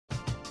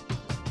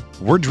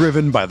We're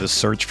driven by the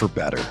search for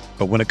better.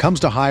 But when it comes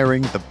to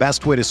hiring, the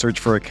best way to search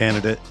for a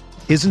candidate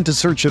isn't to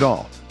search at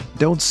all.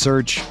 Don't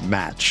search,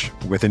 match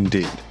with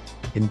Indeed.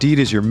 Indeed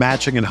is your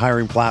matching and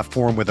hiring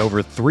platform with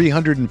over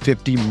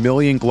 350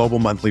 million global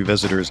monthly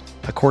visitors,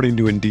 according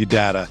to Indeed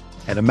data,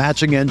 and a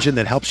matching engine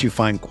that helps you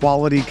find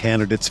quality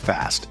candidates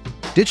fast.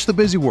 Ditch the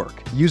busy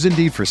work. Use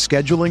Indeed for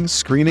scheduling,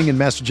 screening, and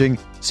messaging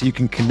so you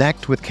can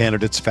connect with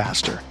candidates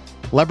faster.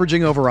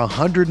 Leveraging over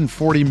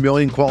 140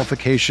 million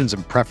qualifications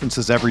and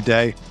preferences every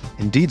day,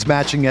 Indeed's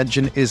matching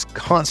engine is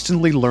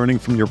constantly learning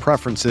from your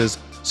preferences,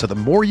 so the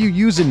more you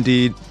use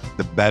Indeed,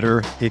 the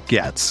better it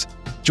gets.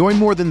 Join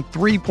more than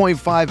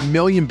 3.5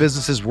 million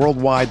businesses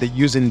worldwide that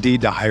use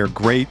Indeed to hire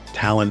great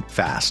talent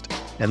fast.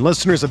 And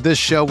listeners of this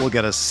show will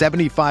get a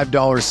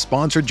 $75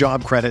 sponsored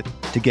job credit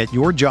to get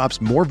your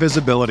jobs more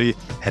visibility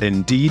at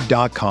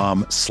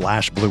Indeed.com/Blue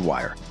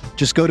Wire.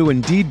 Just go to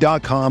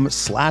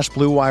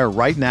Indeed.com/Blue Wire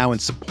right now and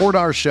support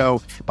our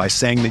show by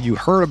saying that you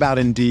heard about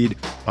Indeed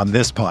on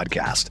this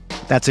podcast.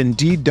 That's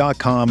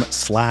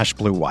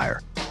Indeed.com/Blue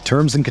Wire.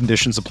 Terms and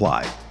conditions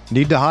apply.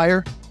 Need to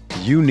hire?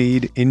 You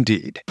need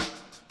Indeed.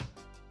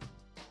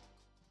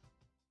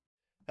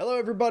 Hello,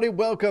 everybody.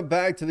 Welcome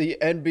back to the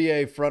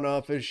NBA Front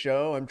Office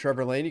Show. I'm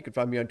Trevor Lane. You can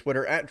find me on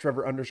Twitter at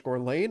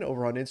Trevor_Lane,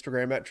 over on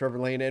Instagram at Trevor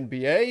Lane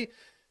NBA,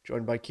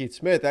 joined by Keith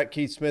Smith at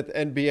Keith Smith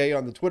NBA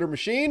on the Twitter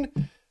machine.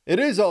 It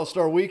is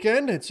All-Star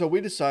Weekend, and so we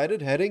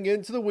decided heading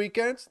into the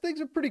weekends, things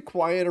are pretty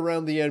quiet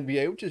around the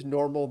NBA, which is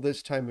normal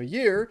this time of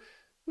year.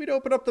 We'd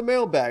open up the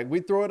mailbag.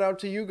 We'd throw it out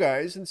to you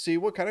guys and see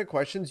what kind of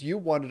questions you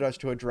wanted us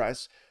to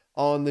address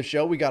on the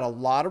show. We got a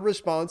lot of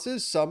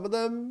responses, some of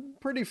them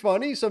pretty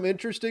funny, some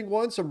interesting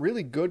ones, some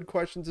really good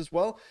questions as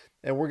well.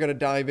 And we're going to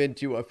dive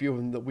into a few of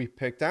them that we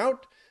picked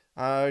out.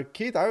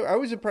 Keith, I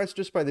was impressed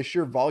just by the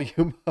sheer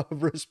volume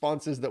of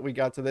responses that we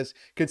got to this,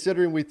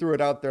 considering we threw it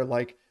out there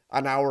like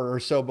an hour or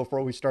so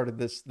before we started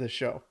this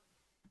show.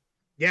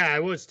 Yeah, I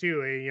was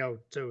too.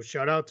 So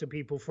shout out to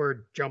people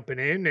for jumping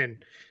in,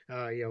 and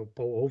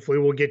hopefully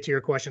we'll get to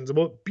your questions.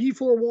 But be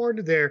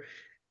forewarned, there,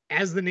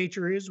 as the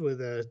nature is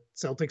with a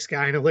Celtics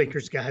guy and a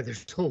Lakers guy,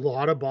 there's a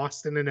lot of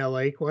Boston and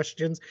LA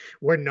questions.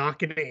 We're not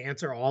going to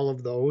answer all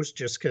of those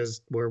just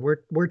because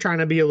we're trying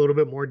to be a little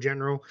bit more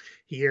general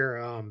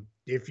here.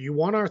 If you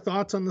want our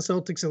thoughts on the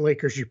Celtics and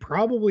Lakers, you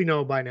probably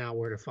know by now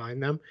where to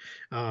find them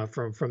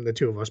from the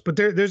two of us. But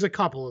there's a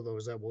couple of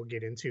those that we'll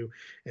get into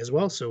as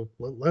well. So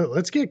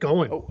let's get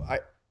going. Oh,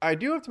 I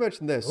do have to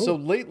mention this. So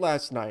late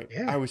last night,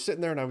 yeah. I was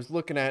sitting there and I was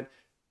looking at,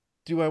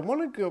 do I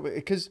want to go?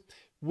 Because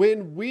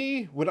when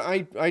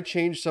I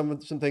changed some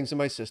things in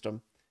my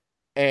system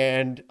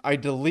and I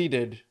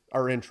deleted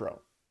our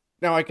intro.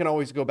 Now I can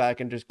always go back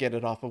and just get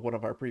it off of one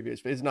of our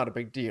previous. It's not a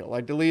big deal.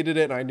 I deleted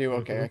it and I knew,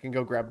 okay, I can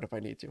go grab it if I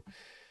need to.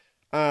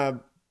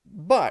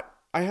 But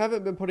I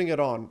haven't been putting it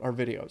on our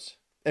videos.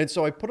 And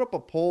so I put up a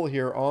poll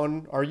here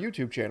on our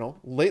YouTube channel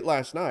late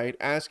last night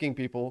asking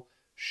people,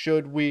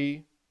 should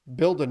we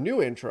build a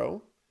new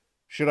intro?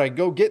 Should I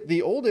go get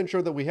the old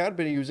intro that we had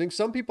been using?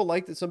 Some people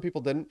liked it, some people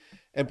didn't,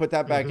 and put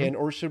that back in.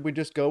 Or should we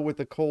just go with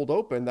the cold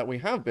open that we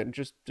have been,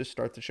 just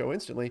start the show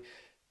instantly?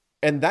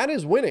 And that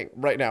is winning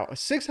right now.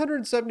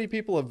 670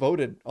 people have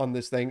voted on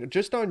this thing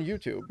just on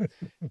YouTube.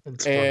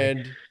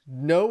 And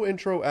no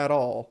intro at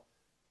all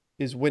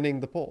is winning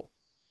the poll.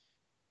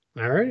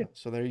 All right.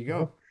 So there you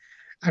go.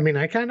 I mean,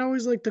 I kind of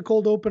always like the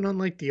cold open on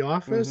like The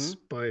Office,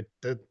 but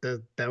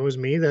that was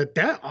me.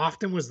 That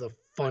often was the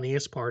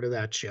funniest part of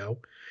that show.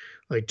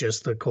 Like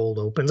just the cold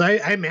opens. I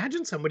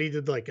imagine somebody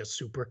did like a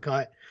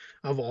supercut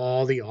of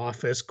all the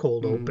Office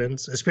cold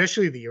opens,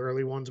 especially the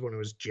early ones when it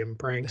was gym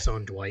pranks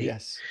on Dwight.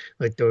 Yes.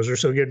 Like those are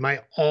so good.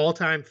 My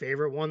all-time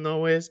favorite one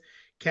though is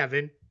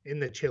Kevin in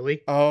the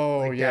chili. Oh,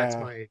 like, yeah.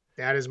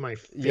 That is my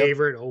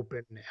favorite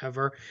open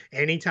ever.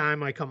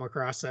 Anytime I come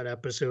across that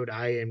episode,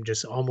 I am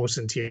just almost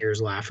in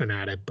tears laughing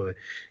at it. But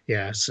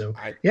yeah, so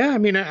I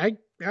mean, I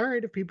all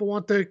right, if people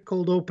want the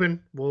cold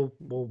open,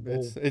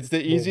 it's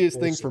the easiest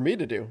thing for me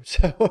to do.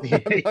 So I'm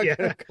not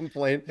gonna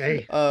complain.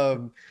 Hey.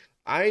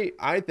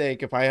 I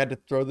think if I had to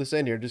throw this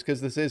in here, just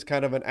because this is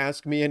kind of an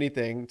ask me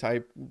anything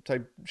type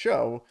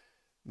show,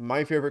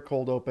 my favorite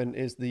cold open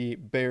is the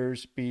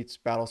Bears beats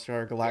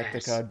Battlestar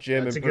Galactica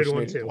Jim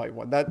impersonating Dwight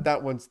one.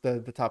 That one's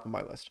the top of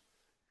my list.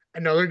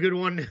 Another good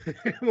one.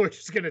 We're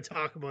just going to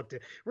talk about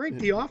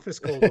the Office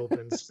cold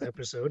opens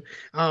episode.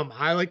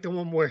 I like the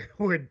one where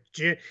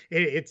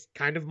it's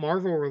kind of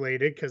Marvel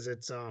related because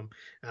it's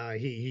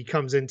he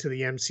comes into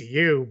the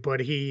MCU,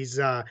 but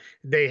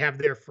they have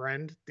their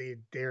friend,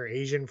 their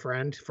Asian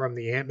friend from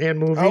the Ant-Man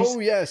movies. Oh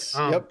yes,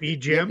 B.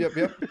 Jim.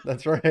 Yep.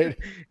 That's right.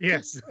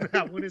 Yes,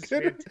 that one is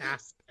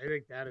fantastic. I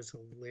think that is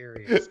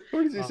hilarious.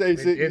 What does he say?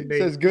 He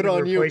says, "Good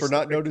on you for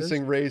not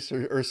noticing race,"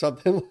 or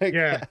something like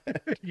that.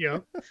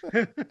 Yep.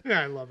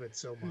 I love it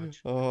so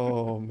much.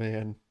 Oh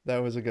man, that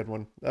was a good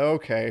one.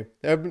 Okay,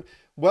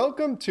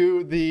 welcome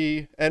to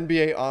the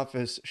NBA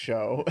Office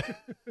Show.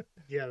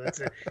 Yeah, that's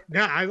it.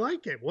 No, I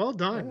like it. Well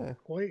done.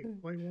 Quite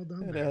well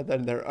done there.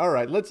 Then there. All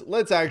right,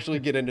 let's actually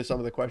get into some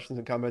of the questions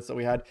and comments that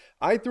we had.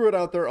 I threw it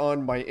out there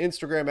on my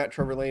Instagram at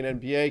Trevor Lane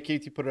NBA.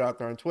 Keith, you put it out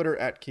there on Twitter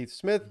at Keith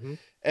Smith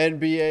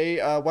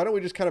NBA. Why don't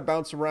we just kind of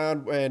bounce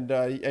around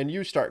and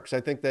you start, because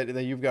I think that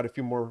you've got a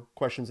few more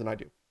questions than I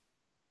do.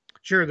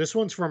 Sure. This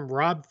one's from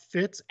Rob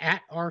Fitz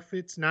at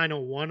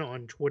rfitz901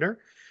 on Twitter.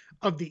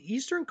 Of the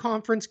Eastern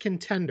Conference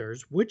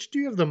contenders, which do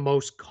you have the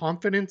most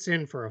confidence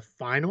in for a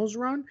finals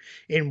run,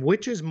 and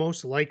which is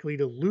most likely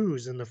to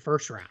lose in the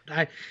first round?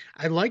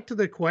 I liked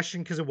the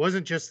question because it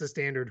wasn't just the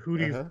standard, who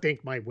do you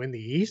think might win the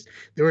East?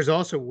 There was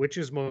also which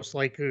is most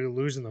likely to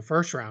lose in the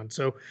first round.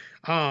 So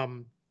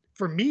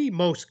for me,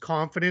 most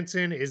confidence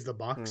in is the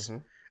Bucks.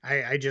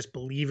 I just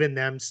believe in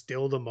them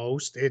still the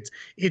most.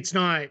 It's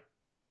not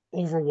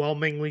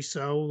overwhelmingly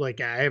so.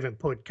 Like, I haven't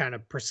put kind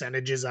of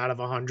percentages out of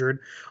 100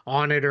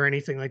 on it or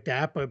anything like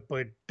that, but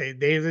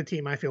they're the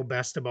team I feel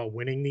best about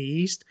winning the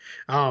East.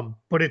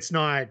 But it's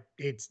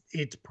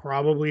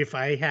probably, if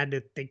I had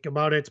to think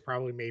about it, it's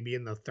probably maybe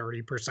in the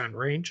 30%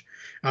 range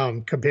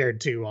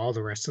compared to all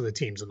the rest of the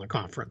teams in the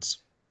conference.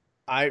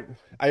 I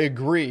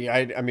agree.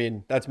 I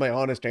mean, that's my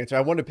honest answer.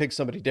 I want to pick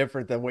somebody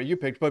different than what you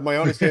picked, but my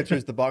honest answer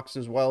is the Bucks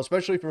as well,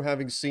 especially from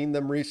having seen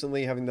them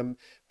recently,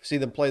 see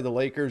them play the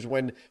Lakers.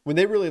 When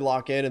they really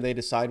lock in and they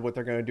decide what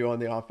they're going to do on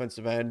the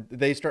offensive end,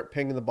 they start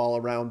pinging the ball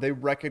around. They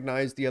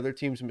recognize the other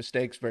team's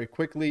mistakes very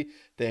quickly.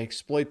 They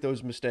exploit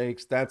those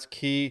mistakes. That's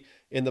key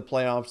in the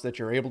playoffs, that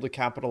you're able to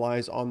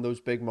capitalize on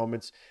those big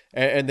moments,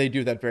 and they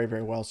do that very,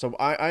 very well. So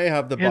I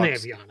have the Bucks. And they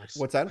have Giannis.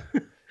 What's that?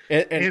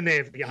 And they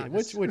have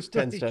Giannis. Which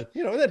tends to,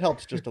 that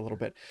helps just a little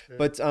bit.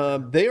 But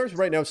they are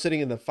right now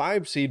sitting in the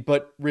 5 seed,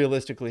 but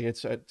realistically,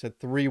 it's a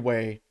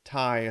 3-way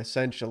tie,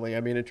 essentially.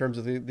 I mean, in terms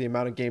of the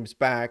amount of games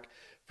back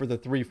for the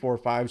 3, 4,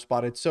 5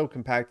 spot, it's so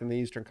compact in the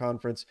Eastern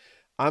Conference.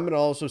 I'm going to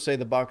also say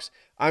the Bucks.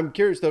 I'm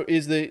curious, though,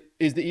 is the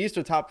East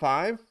a top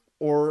 5,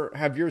 or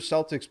have your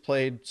Celtics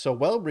played so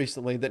well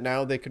recently that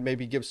now they could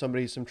maybe give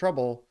somebody some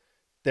trouble?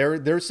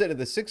 They're sitting at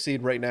the 6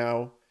 seed right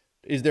now.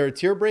 Is there a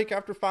tier break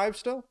after 5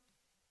 still?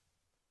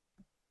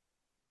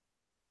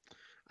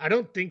 I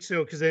don't think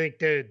so, because I think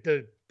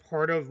the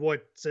part of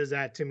what says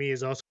that to me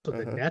is also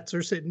the Nets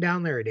are sitting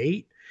down there at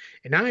 8.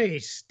 And I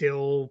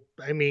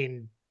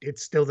mean,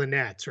 it's still the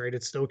Nets, right?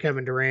 It's still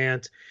Kevin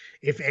Durant.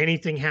 If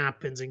anything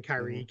happens and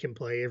Kyrie can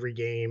play every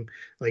game,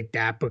 like,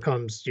 that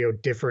becomes,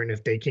 different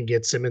if they can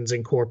get Simmons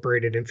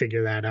incorporated and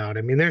figure that out.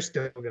 I mean, they're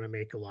still going to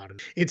make a lot of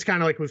it. It's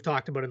kind of like we've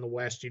talked about in the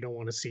West. You don't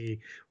want to see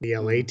the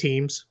LA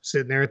teams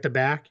sitting there at the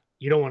back.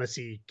 You don't want to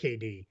see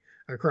KD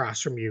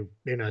across from you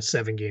in a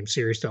 7-game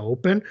series to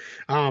open.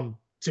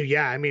 So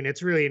yeah, I mean,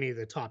 it's really any of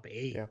the top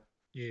 8.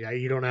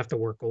 You don't have to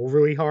work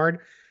overly hard.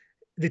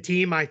 The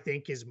team I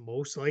think is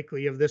most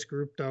likely of this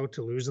group, though,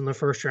 to lose in the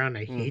first round.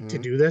 I hate to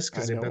do this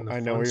because they've been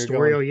the fun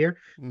story all year,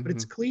 but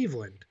it's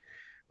Cleveland,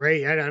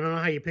 right? I don't know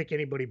how you pick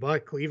anybody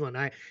but Cleveland.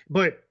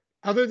 But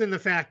other than the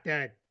fact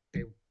that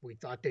we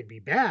thought they'd be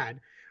bad,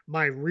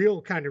 my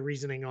real kind of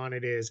reasoning on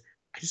it is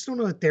I just don't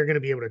know that they're going to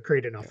be able to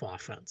create enough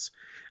offense.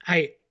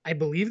 I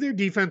believe their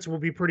defense will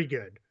be pretty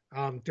good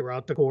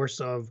throughout the course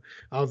of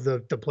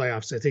the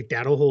playoffs. I think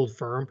that'll hold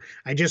firm.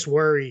 I just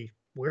worry,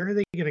 where are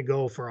they going to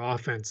go for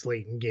offense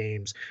late in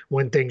games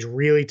when things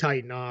really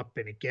tighten up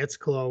and it gets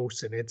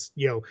close and it's,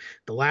 the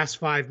last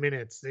 5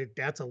 minutes,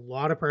 that's a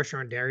lot of pressure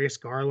on Darius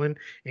Garland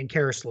and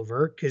Karis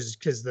LeVert because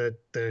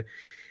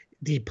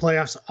the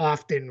playoffs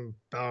often,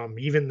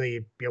 even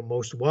the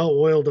most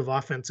well-oiled of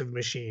offensive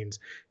machines,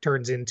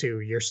 turns into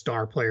your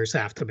star players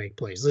have to make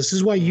plays. This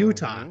is why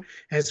Utah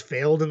has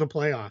failed in the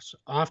playoffs.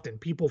 Often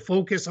people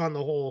focus on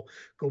the whole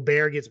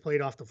Gobert gets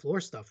played off the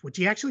floor stuff, which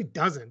he actually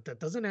doesn't.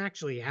 That doesn't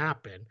actually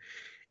happen.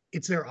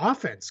 It's their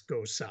offense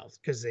goes south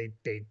because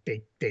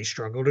they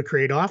struggle to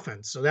create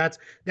offense. So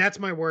that's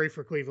my worry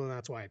for Cleveland.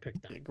 That's why I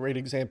picked them. Great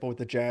example with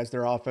the Jazz.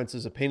 Their offense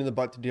is a pain in the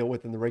butt to deal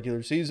with in the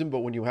regular season,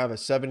 but when you have a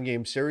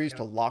 7-game series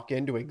to lock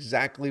into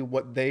exactly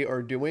what they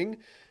are doing,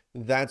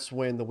 that's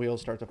when the wheels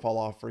start to fall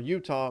off for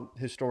Utah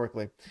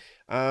historically.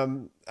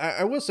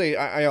 I will say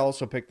I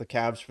also picked the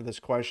Cavs for this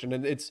question,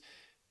 and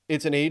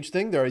it's an age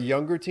thing. They're a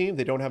younger team.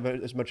 They don't have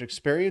as much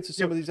experience as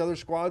some of these other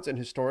squads. And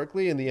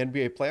historically in the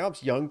NBA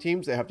playoffs, young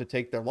teams, they have to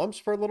take their lumps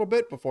for a little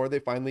bit before they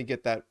finally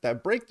get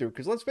that breakthrough.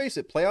 Because let's face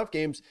it, playoff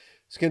games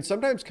can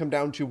sometimes come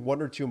down to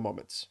 1 or 2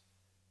 moments.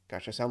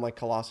 Gosh, I sound like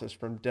Colossus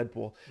from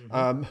Deadpool.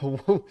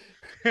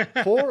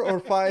 4 or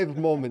 5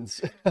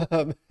 moments.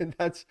 And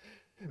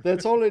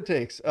that's all it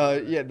takes.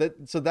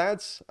 So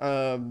that's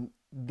kind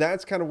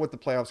of what the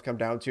playoffs come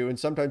down to. And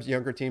sometimes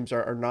younger teams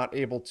are not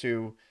able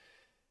to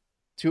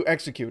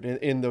execute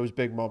in those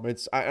big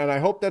moments. And I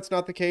hope that's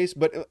not the case,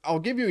 but I'll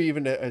give you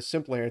even a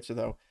simpler answer,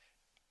 though.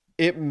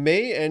 It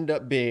may end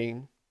up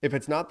being, if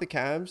it's not the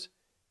Cavs,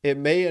 it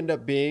may end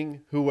up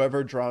being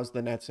whoever draws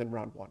the Nets in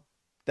round 1.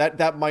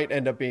 That might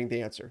end up being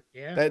the answer.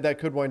 Yeah. That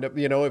could wind up,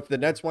 if the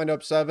Nets wind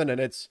up 7 and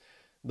it's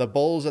the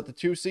Bulls at the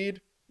 2 seed,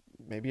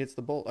 maybe it's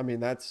the Bulls. I mean,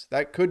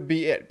 that could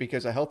be it,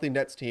 because a healthy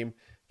Nets team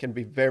can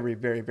be very,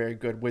 very, very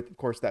good with, of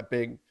course, that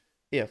big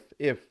if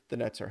the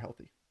Nets are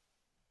healthy.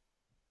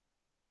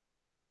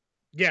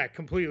 Yeah,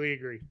 completely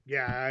agree.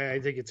 Yeah, I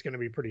think it's going to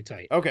be pretty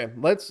tight. Okay,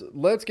 let's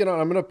get on.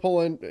 I'm going to pull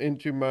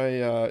into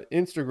my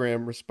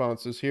Instagram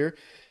responses here,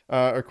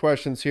 or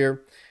questions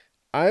here.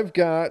 I've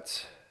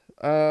got.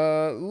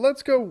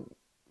 Let's go.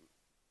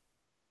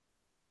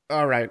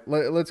 All right,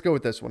 let's go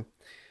with this one.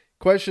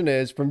 Question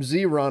is from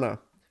Z Rana.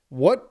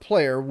 What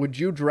player would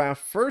you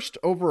draft first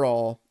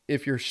overall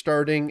if you're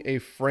starting a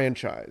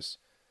franchise?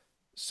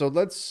 So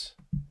let's.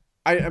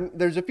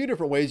 There's a few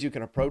different ways you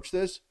can approach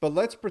this, but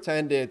let's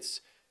pretend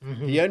it's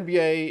the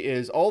NBA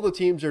is all the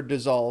teams are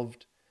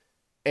dissolved,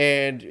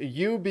 and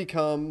you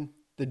become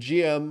the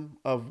GM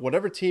of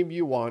whatever team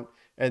you want,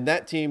 and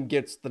that team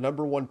gets the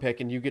number one pick,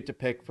 and you get to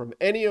pick from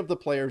any of the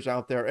players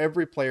out there.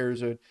 Every player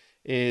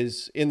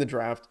is in the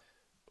draft.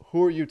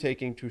 Who are you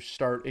taking to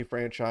start a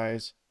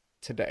franchise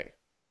today?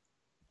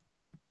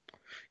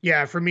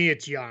 Yeah, for me,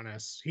 it's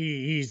Giannis.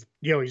 He's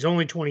he's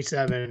only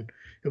 27.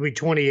 He'll be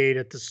 28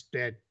 at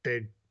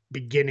the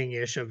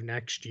beginning-ish of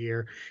next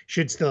year.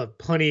 Should still have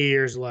plenty of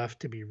years left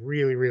to be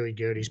really, really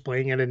good. He's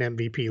playing at an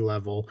MVP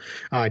level.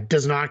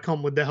 Does not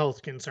come with the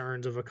health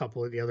concerns of a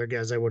couple of the other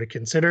guys I would have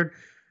considered.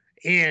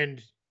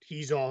 And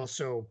he's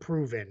also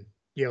proven,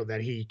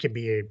 that he can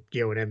be an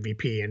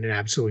MVP and an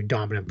absolutely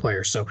dominant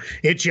player. So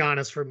it's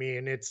Giannis for me.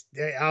 And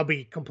I'll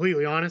be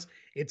completely honest,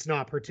 it's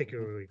not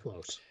particularly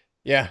close.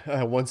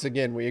 Yeah, once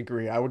again, we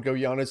agree. I would go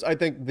Giannis. I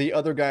think the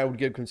other guy I would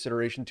give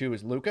consideration to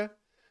is Luka.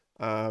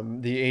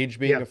 The age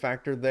being a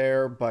factor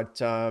there, but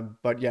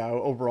yeah,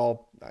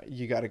 overall,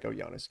 you got to go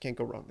Giannis. Can't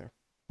go wrong there.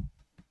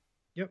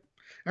 Yep.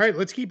 All right,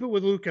 let's keep it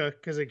with Luka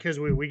because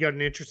we got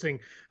an interesting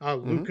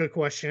Luka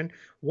question.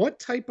 What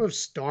type of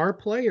star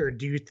player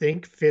do you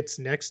think fits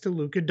next to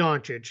Luka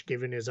Doncic,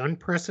 given his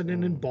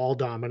unprecedented ball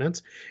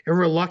dominance and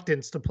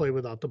reluctance to play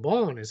without the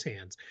ball in his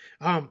hands?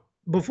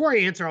 Before I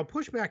answer, I'll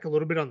push back a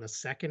little bit on the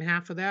second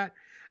half of that.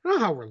 I don't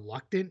know how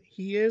reluctant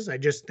he is. I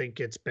just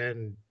think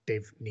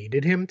they've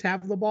needed him to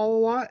have the ball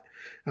a lot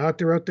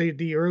throughout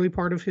the early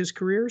part of his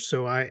career.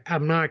 So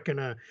I'm not going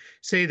to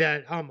say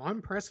that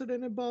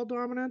unprecedented ball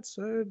dominance.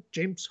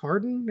 James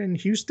Harden in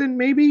Houston,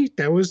 maybe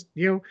that was,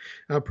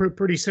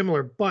 pretty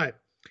similar. But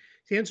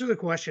to answer the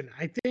question,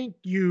 I think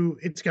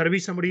it's got to be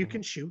somebody who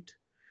can shoot,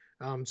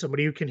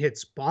 somebody who can hit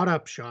spot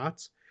up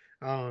shots.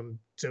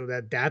 So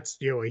that's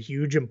a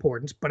huge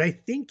importance. But I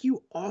think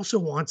you also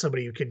want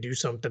somebody who can do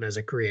something as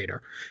a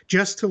creator,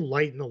 just to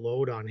lighten the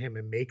load on him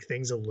and make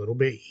things a little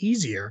bit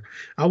easier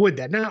with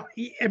that. Now,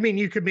 I mean,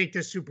 you could make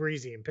this super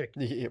easy and pick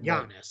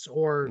Giannis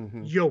or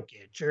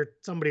Jokic or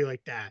somebody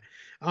like that.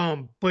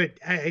 But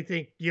I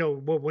think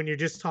when you're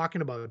just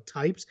talking about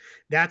types,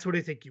 that's what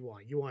I think you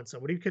want. You want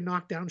somebody who can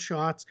knock down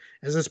shots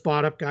as a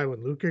spot up guy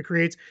when Luka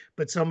creates,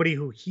 but somebody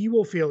who he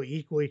will feel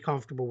equally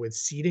comfortable with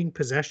ceding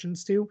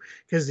possessions to,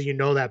 because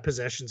that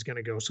possession is going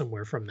to go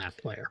somewhere from that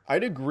player.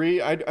 I'd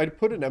agree. I'd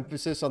put an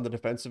emphasis on the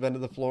defensive end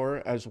of the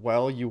floor as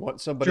well. You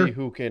want somebody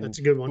who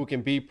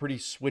can be pretty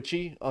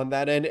switchy on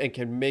that end and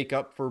can make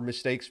up for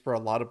mistakes for a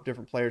lot of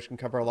different players, can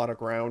cover a lot of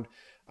ground.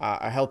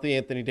 A healthy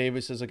Anthony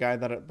Davis is a guy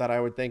that I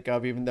would think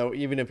of,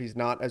 even if he's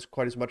not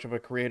quite as much of a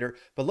creator.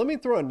 But let me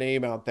throw a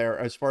name out there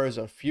as far as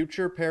a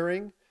future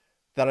pairing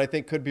that I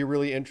think could be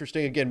really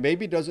interesting. Again,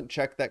 maybe doesn't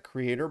check that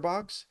creator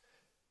box,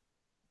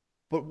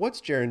 but what's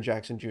Jaren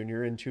Jackson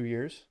Jr. in 2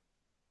 years?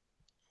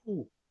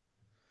 Ooh.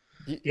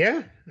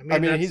 Yeah, I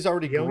mean he's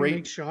already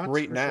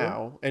great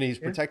now, sure. and he's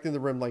protecting the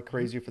rim like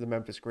crazy for the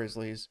Memphis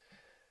Grizzlies.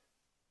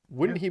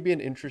 Wouldn't he be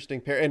an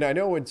interesting pair? And I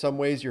know in some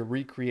ways you're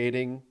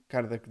recreating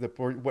kind of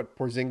what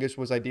Porzingis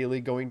was ideally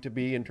going to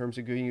be in terms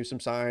of giving you some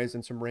size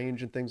and some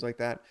range and things like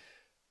that.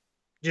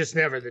 Just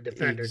never the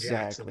defender.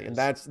 Exactly, and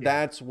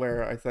that's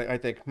where I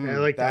think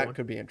that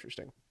could be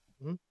interesting.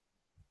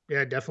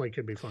 Yeah, it definitely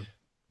could be fun.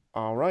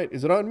 All right,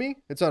 is it on me?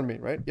 It's on me,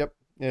 right? Yep.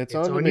 It's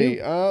on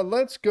me.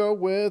 Let's go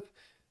with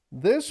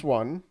this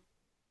one.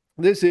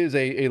 This is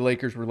a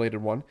Lakers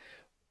related one.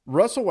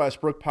 Russell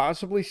Westbrook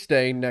possibly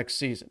staying next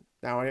season.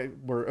 Now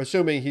we're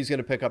assuming he's going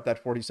to pick up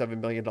that $47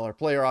 million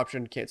player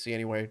option. Can't see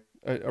any way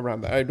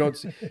around that. I don't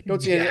see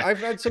any. I've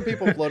had some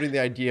people floating the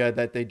idea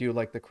that they do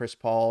like the Chris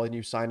Paul and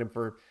you sign him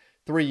for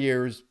 3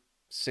 years,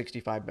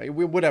 $65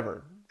 million,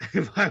 whatever.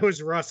 If I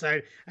was Russ,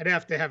 I'd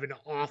have to have an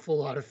awful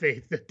lot of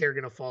faith that they're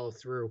going to follow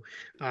through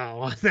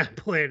on that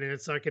plan, and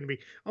it's not going to be,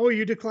 oh,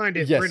 you declined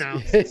it. Yes. We're now.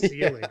 See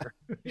you later.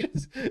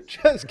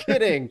 just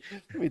kidding.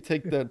 Let me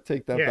take that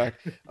back.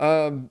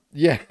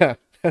 Yeah,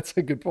 that's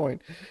a good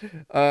point.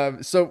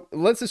 So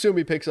let's assume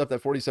he picks up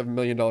that $47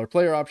 million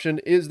player option.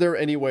 Is there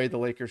any way the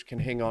Lakers can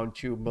hang on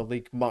to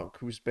Malik Monk,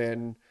 who's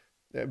been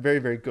very,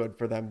 very good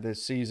for them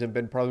this season,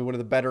 been probably one of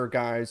the better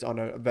guys on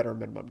a veteran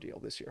minimum deal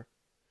this year?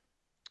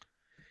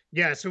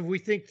 Yeah, so if we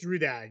think through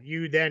that,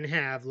 you then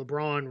have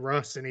LeBron,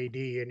 Russ, and AD,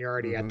 and you're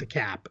already at the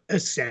cap,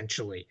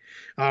 essentially,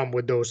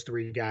 with those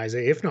three guys.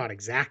 If not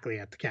exactly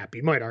at the cap,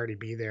 you might already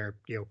be there,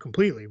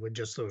 completely with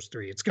just those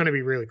three. It's going to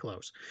be really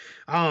close.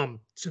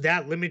 So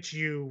that limits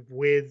you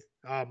with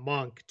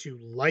Monk to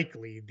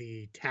likely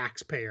the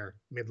taxpayer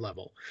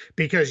mid-level,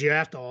 because you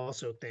have to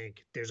also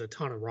think there's a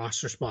ton of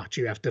roster spots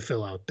you have to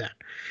fill out then.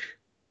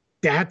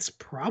 That's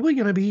probably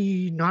going to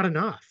be not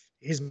enough,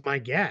 is my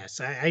guess.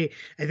 I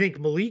think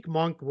Malik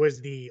Monk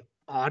was the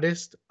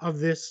oddest of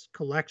this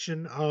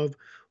collection of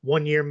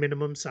 1 year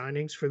minimum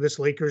signings for this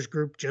Lakers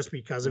group just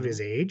because of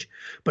his age.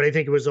 But I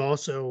think it was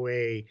also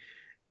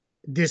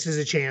this is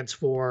a chance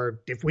for,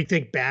 if we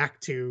think back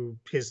to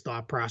his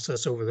thought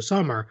process over the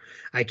summer,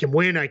 I can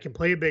win, I can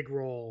play a big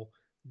role.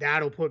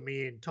 That'll put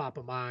me in top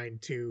of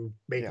mind to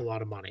make a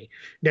lot of money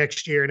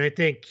next year. And I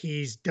think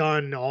he's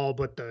done all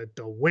but the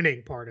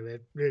winning part of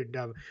it,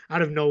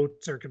 out of no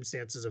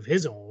circumstances of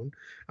his own,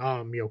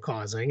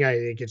 causing. I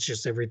think it's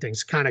just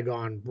everything's kind of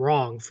gone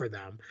wrong for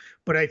them.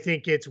 But I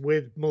think it's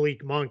with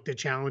Malik Monk, the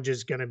challenge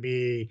is going to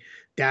be,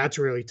 that's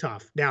really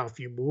tough. Now, if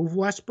you move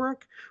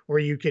Westbrook, or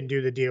you can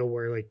do the deal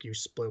where like you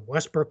split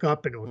Westbrook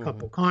up into a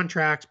couple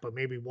contracts, but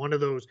maybe one of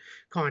those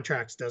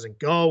contracts doesn't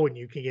go and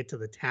you can get to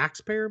the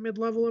taxpayer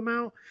mid-level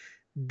amount,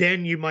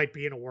 then you might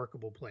be in a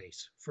workable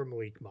place for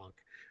Malik Monk.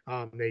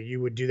 That you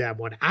would do that.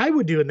 What I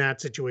would do in that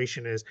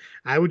situation is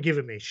I would give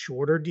him a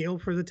shorter deal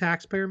for the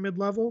taxpayer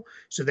mid-level,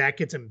 so that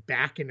gets him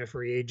back into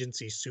free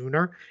agency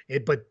sooner.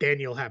 But then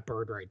you'll have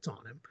bird rights on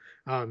him,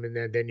 and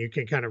then you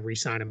can kind of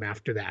re-sign him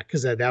after that,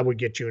 because that would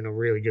get you in a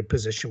really good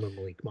position with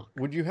Malik Monk.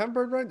 Would you have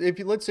bird rights if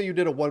you, let's say you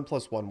did a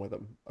 1+1 with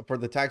him for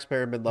the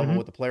taxpayer mid-level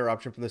with the player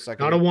option for the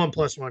second? Not a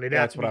 1+1.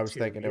 That's what I was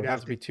thinking. It would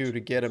have to be 2 to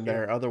get him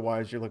there.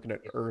 Otherwise, you're looking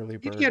at early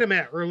bird. You'd get him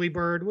at early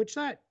bird, which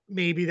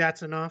maybe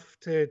that's enough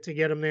to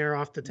get him there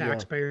off the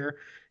taxpayer.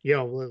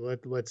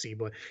 Let's see.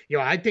 But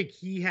I think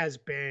he has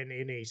been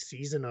in a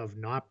season of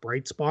not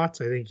bright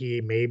spots. I think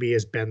he maybe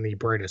has been the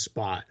brightest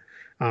spot.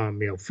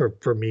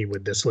 For me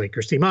with this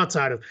Lakers team,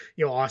 outside of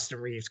Austin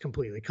Reeves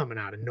completely coming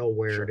out of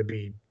nowhere to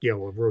be a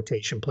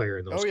rotation player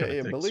in those kind of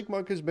things. Malik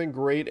Monk has been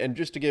great. And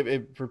just to give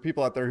for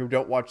people out there who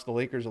don't watch the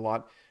Lakers a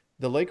lot,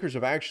 the Lakers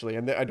have actually,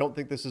 and I don't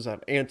think this is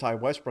an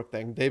anti-Westbrook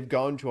thing, they've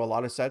gone to a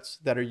lot of sets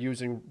that are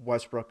using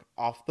Westbrook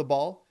off the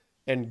ball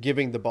and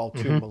giving the ball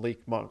to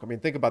Malik Monk. I mean,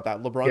 think about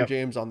that. LeBron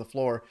James on the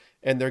floor,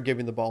 and they're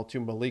giving the ball to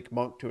Malik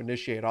Monk to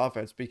initiate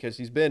offense because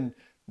he's been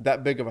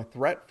that big of a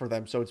threat for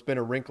them. So it's been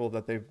a wrinkle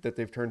that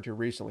they've turned to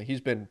recently.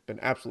 He's been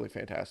absolutely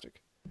fantastic.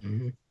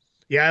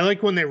 Yeah, I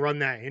like when they run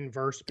that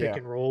inverse pick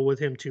and roll with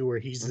him too, where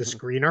he's the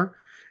screener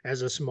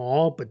as a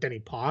small, but then he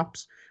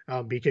pops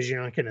because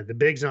the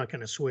big's not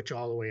gonna switch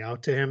all the way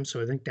out to him.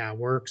 So I think that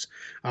works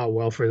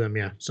well for them.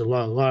 Yeah, so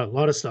a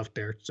lot of stuff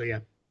there. So yeah.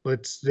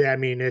 It's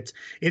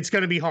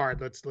going to be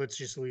hard. Let's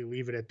just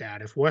leave it at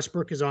that. If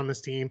Westbrook is on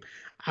this team,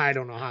 I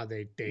don't know how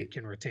they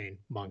can retain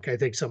Monk. I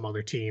think some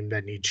other team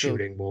that needs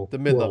shooting will. The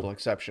mid-level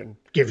exception,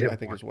 give him. I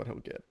think is what he'll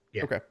get.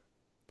 Yeah. Okay.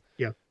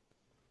 Yep.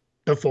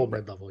 The full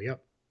mid-level.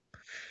 Yep.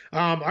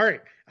 All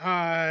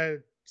right.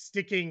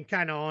 Sticking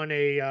kind of on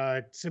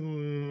a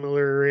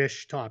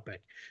similar-ish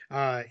topic.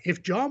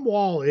 If John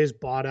Wall is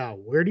bought out,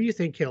 where do you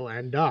think he'll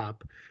end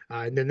up?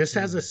 And then this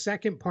has a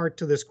second part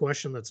to this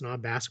question that's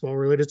not basketball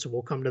related, so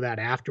we'll come to that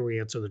after we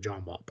answer the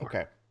John Wall part.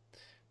 Okay.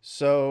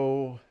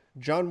 So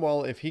John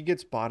Wall, if he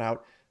gets bought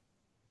out,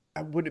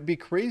 would it be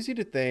crazy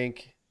to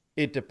think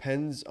it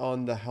depends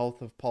on the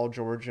health of Paul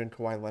George and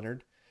Kawhi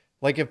Leonard?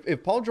 Like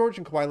if Paul George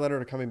and Kawhi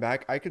Leonard are coming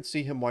back, I could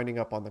see him winding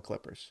up on the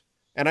Clippers.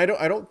 And I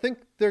don't think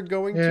they're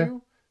going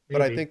to.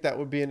 But I think that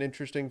would be an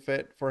interesting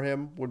fit for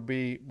him. Would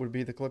be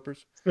the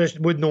Clippers, especially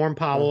with Norm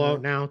Powell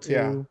out now too.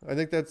 Yeah, I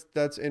think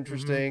that's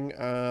interesting.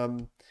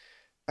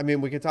 I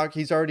mean, we could talk.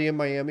 He's already in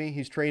Miami.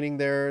 He's training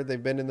there.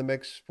 They've been in the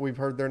mix. We've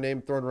heard their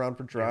name thrown around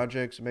for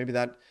Dragic, so maybe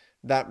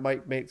that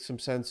might make some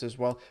sense as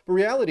well. But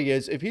reality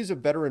is, if he's a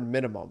veteran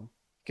minimum,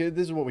 this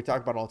is what we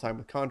talk about all the time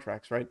with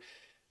contracts, right?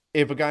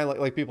 If a guy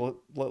like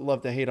people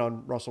love to hate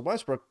on Russell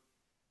Westbrook,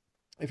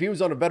 if he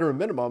was on a veteran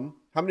minimum,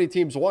 how many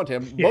teams want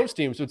him? Most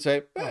teams would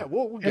say,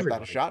 we'll give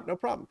that a shot. No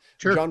problem.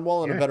 Sure. John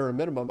Wall on a veteran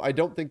minimum, I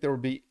don't think there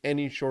would be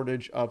any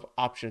shortage of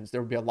options.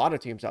 There would be a lot of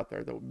teams out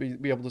there that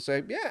would be able to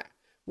say, yeah,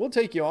 we'll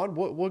take you on.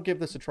 We'll give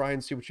this a try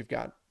and see what you've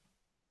got.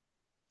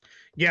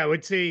 Yeah, I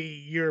would say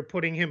you're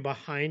putting him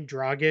behind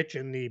Dragic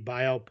in the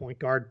buyout point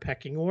guard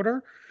pecking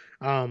order.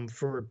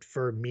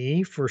 For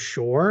me, for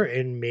sure,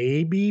 and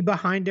maybe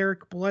behind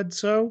Eric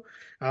Bledsoe.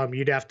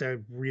 You'd have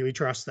to really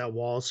trust that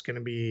Wall's going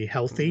to be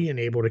healthy and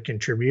able to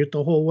contribute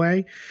the whole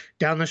way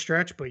down the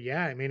stretch. But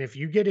yeah, I mean, if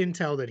you get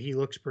intel that he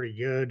looks pretty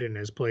good and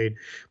has played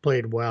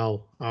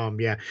well,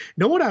 yeah.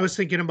 Know what I was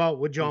thinking about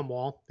with John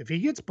Wall? If he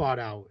gets bought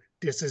out,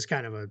 this is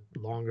kind of a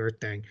longer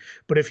thing,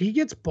 but if he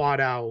gets bought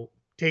out,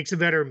 takes a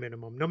veteran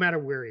minimum, no matter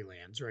where he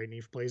lands, right, and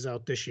he plays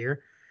out this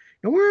year,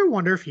 you know where I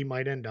wonder if he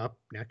might end up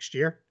next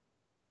year?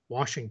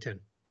 Washington.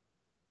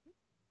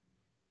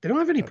 They don't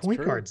have any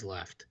point guards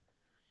left.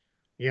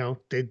 They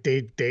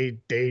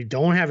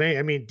don't have any.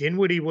 I mean,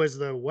 Dinwiddie was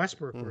the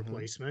Westbrook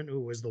replacement, who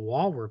was the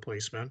Wall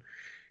replacement.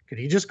 Could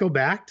he just go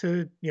back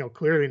to,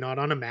 clearly not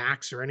on a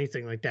max or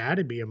anything like that?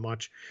 It'd be a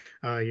much,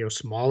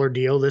 smaller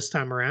deal this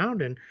time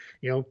around, and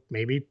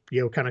maybe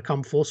kind of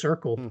come full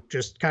circle.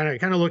 Just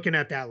kind of looking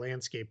at that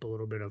landscape a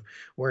little bit of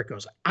where it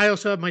goes. I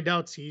also have my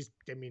doubts.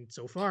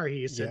 So far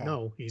he has said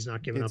no, he's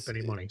not giving up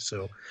any money.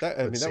 So that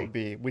would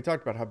be. We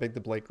talked about how big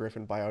the Blake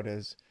Griffin buyout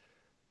is.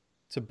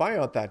 To buy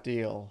out that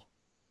deal,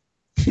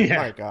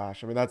 my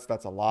gosh! I mean, that's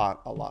a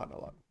lot.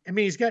 I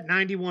mean, he's got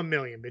 91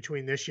 million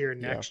between this year and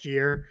next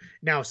year.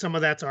 Now, some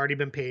of that's already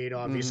been paid,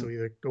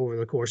 obviously, over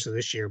the course of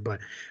this year.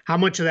 But how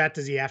much of that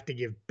does he have to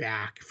give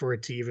back for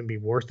it to even be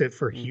worth it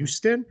for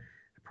Houston?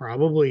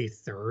 Probably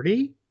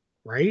 30,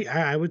 right?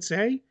 I would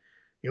say.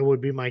 It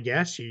would be my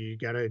guess. You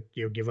got to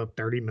give up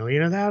 30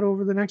 million of that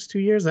over the next 2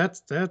 years.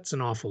 That's an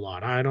awful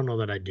lot. I don't know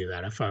that I'd do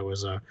that if I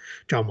was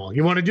John Wall.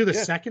 You want to do the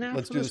second half?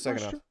 Let's do the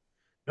second half.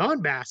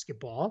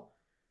 Non-basketball.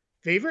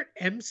 Favorite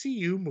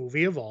MCU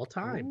movie of all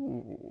time?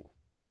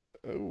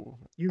 Oh,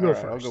 you go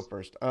first. I'll go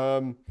first.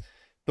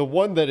 The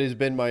one that has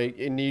been my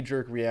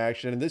knee-jerk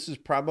reaction, and this is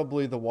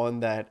probably the one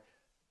that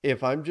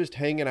if I'm just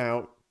hanging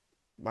out,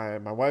 my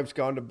wife's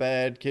gone to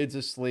bed, kids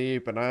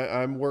asleep, and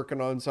I'm working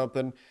on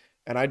something,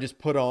 and I just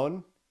put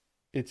on,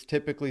 it's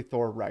typically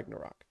Thor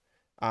Ragnarok.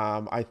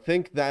 I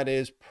think that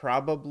is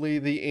probably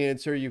the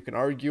answer. You can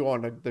argue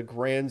on the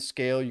grand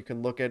scale. You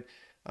can look at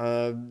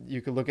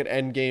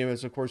Endgame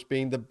as, of course,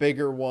 being the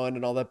bigger one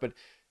and all that,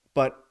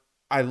 but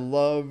I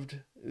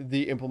loved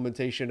the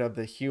implementation of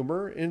the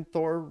humor in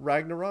Thor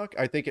Ragnarok.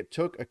 I think it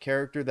took a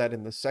character that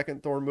in the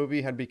second Thor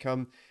movie had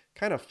become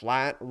kind of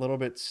flat, a little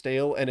bit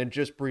stale, and it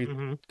just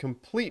breathed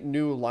complete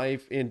new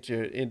life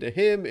into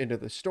him, into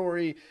the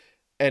story,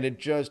 and it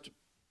just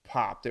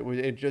popped. It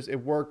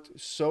worked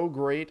so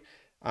great.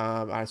 So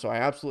I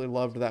absolutely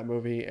loved that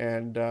movie,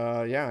 and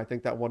I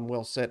think that one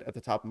will sit at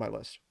the top of my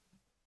list.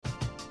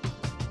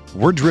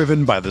 We're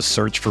driven by the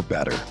search for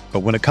better. But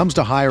when it comes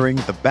to hiring,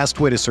 the best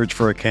way to search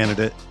for a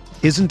candidate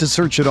isn't to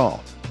search at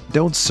all.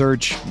 Don't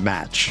search,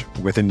 match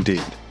with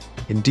Indeed.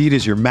 Indeed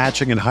is your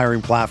matching and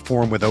hiring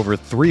platform with over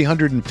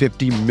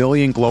 350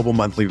 million global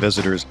monthly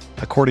visitors,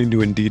 according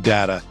to Indeed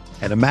data,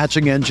 and a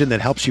matching engine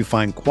that helps you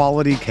find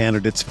quality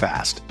candidates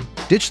fast.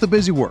 Ditch the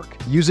busy work.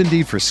 Use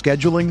Indeed for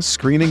scheduling,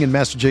 screening, and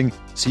messaging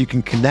so you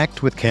can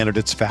connect with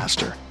candidates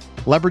faster.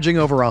 Leveraging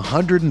over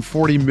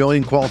 140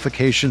 million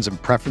qualifications and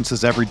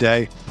preferences every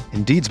day,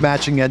 Indeed's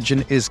matching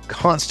engine is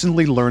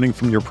constantly learning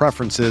from your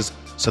preferences,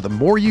 so the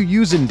more you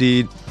use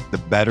Indeed, the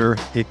better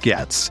it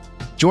gets.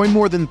 Join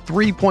more than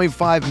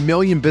 3.5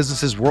 million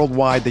businesses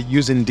worldwide that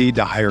use Indeed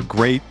to hire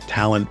great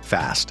talent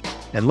fast.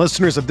 And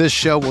listeners of this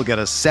show will get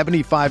a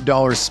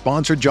 $75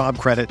 sponsored job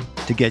credit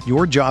to get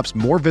your jobs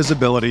more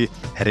visibility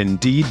at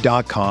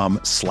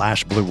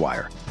Indeed.com/Blue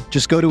Wire.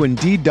 Just go to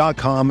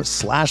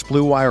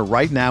Indeed.com/Blue Wire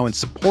right now and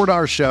support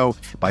our show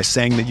by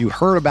saying that you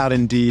heard about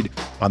Indeed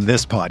on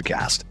this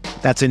podcast.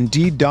 That's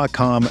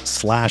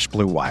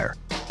Indeed.com/Blue Wire.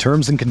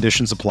 Terms and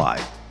conditions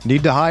apply.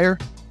 Need to hire?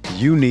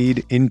 You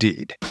need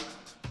Indeed.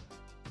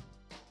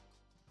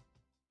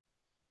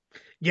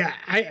 Yeah,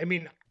 I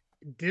mean,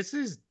 this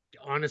is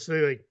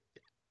honestly like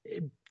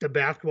the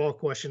basketball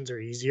questions are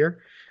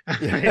easier.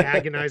 I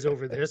agonize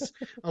over this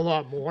a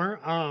lot more.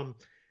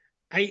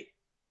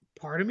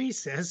 Part of me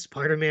says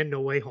Spider-Man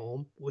No Way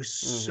Home was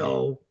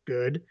so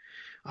good.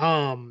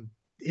 I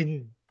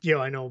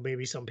know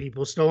maybe some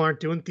people still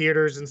aren't doing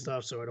theaters and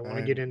stuff, so I don't want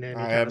to get into any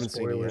kind of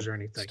spoilers or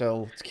anything.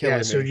 Still, it's killing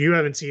me. So you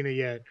haven't seen it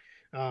yet.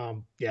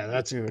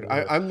 That's dude.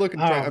 I'm looking.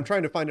 I'm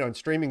trying to find it on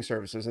streaming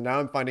services, and now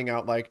I'm finding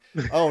out like,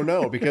 oh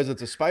no, because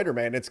it's a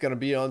Spider-Man, it's going to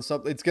be on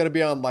something. It's going to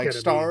be on like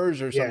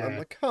Stars or something. I'm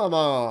like, come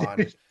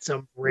on,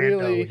 some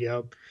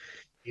rando.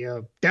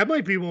 Yep. That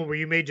might be one where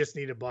you may just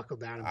need to buckle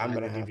down and buy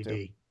the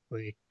DVD.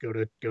 Like go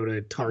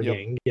to Target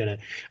and get it.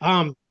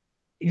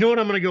 You know what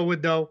I'm going to go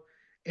with though,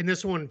 in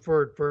this one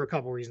for a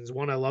couple reasons.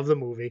 One, I love the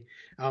movie,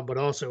 but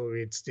also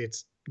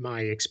it's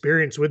my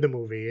experience with the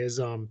movie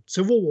is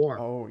Civil War.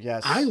 Oh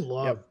yes, I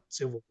love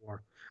Civil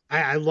War.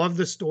 I love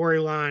the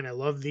storyline. I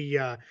love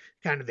the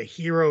kind of the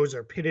heroes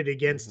are pitted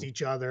against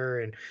each other,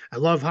 and I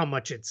love how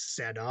much it's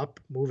set up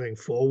moving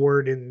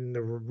forward in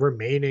the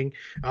remaining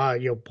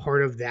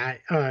part of that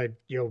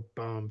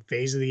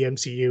phase of the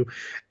MCU.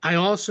 I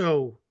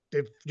also,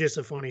 just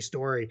a funny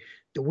story,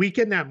 the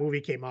weekend that movie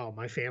came out,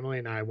 my family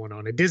and I went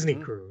on a Disney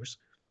cruise.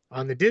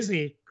 On the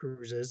Disney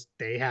cruises,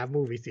 they have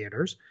movie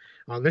theaters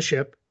on the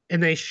ship,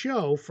 and they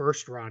show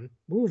first run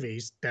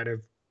movies that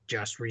have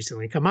just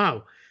recently come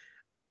out.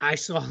 I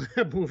saw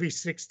that movie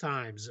 6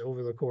 times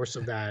over the course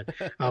of that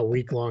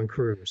week-long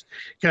cruise,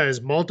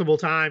 because multiple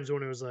times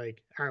when it was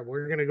like, all right,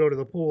 we're going to go to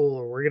the pool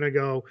or we're going to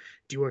go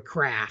do a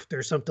craft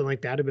or something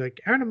like that, I'd be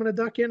like, all right, I'm going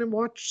to duck in and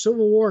watch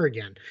Civil War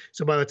again.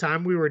 So by the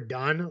time we were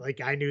done,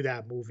 like I knew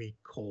that movie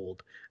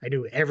cold. I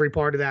knew every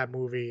part of that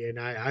movie, and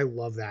I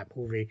love that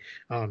movie.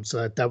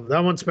 So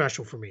that one's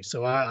special for me.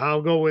 So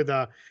I'll go with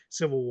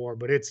Civil War,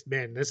 but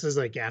this is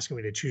like asking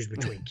me to choose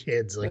between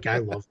kids. Like I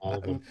love all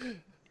of them.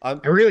 I'm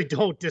I really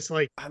don't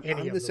dislike any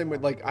I'm the of the same way.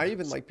 Marvel Like I even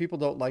movies. like people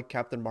don't like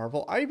Captain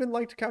Marvel. I even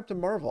liked Captain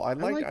Marvel. I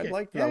like I it.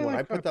 liked Yeah, that I one. I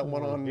like put that Captain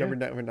one Marvel. on Yeah.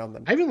 every now and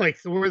then. I even like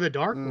Thor: The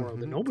Dark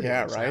World, and nobody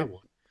Yeah, likes that right.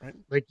 one. Right.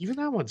 Like even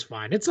that one's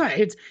fine. It's not.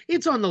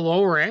 It's on the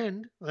lower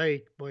end.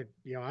 Like, but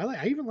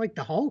I even like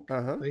the Hulk.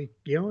 Uh-huh. Like,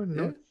 and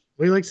Yeah.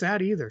 nobody likes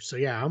that either. So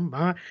yeah,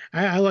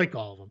 I like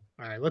all of them.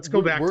 All right, let's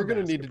go back We're to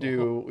gonna need to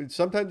basketball. do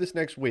sometime this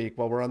next week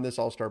while we're on this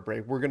All-Star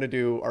break. We're gonna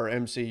do our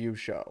MCU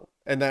show,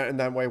 and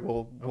that way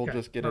we'll Okay,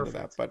 just get into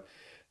that. perfect.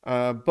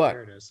 There But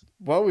it is.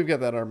 while we've got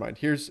that on our mind,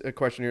 here's a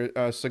question here.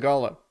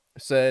 Sagala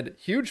said,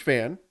 "Huge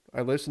fan.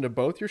 I listened to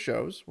both your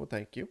shows. Well,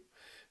 thank you."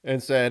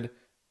 And said,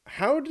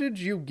 "How did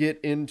you get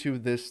into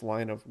this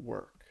line of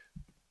work?"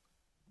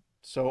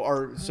 So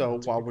That's a while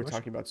good we're question.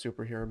 talking about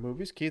superhero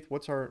movies, Keith,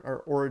 what's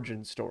our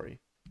origin story?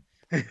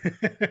 Do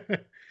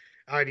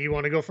you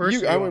want to go first,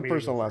 or do I you want went me to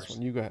first go on the last first?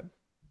 one. You go ahead.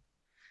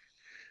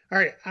 All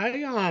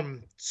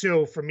right.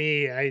 So for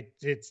me,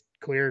 it's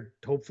clear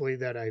hopefully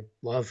that I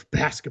love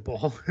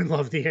basketball and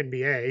love the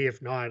NBA.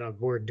 If not,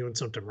 we're doing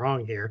something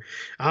wrong here.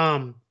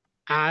 Um,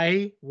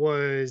 I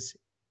was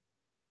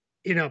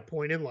in a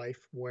point in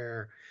life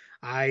where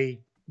I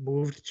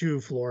moved to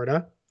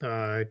Florida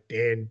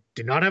and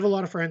did not have a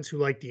lot of friends who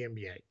liked the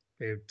NBA.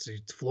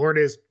 It's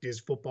Florida is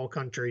football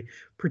country,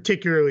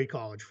 particularly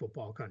college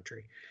football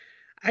country.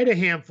 I had a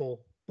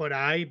handful, but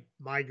I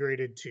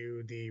migrated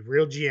to the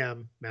Real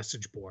GM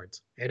message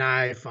boards and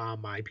I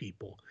found my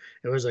people.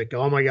 It was like,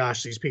 oh my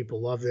gosh, these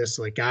people love this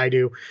like I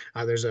do.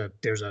 There's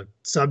a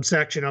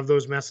subsection of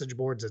those message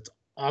boards that's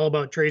all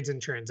about trades and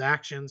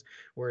transactions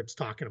where it's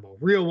talking about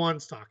real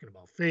ones, talking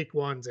about fake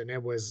ones. And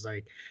it was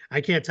like,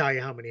 I can't tell you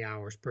how many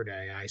hours per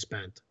day I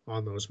spent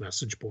on those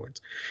message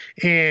boards.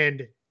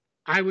 And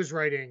I was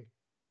writing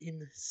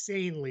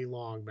insanely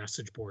long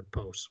message board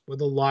posts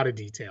with a lot of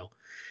detail.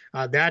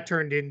 That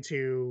turned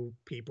into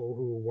people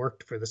who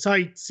worked for the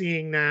site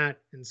seeing that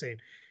and saying,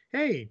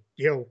 hey,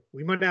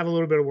 we might have a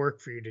little bit of work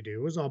for you to do.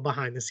 It was all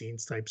behind the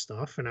scenes type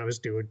stuff. And I was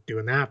doing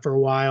that for a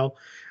while.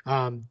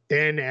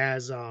 Then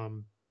as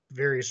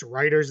various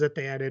writers that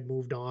they had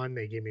moved on,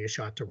 they gave me a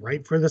shot to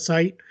write for the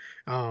site.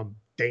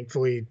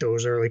 Thankfully,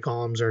 those early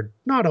columns are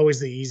not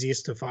always the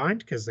easiest to find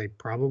because they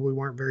probably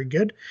weren't very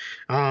good.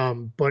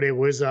 But it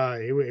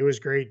was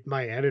great.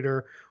 My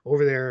editor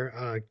over there,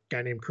 a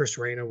guy named Chris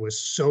Reyna, was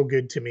so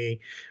good to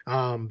me.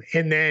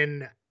 And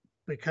then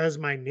because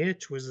my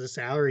niche was the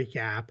salary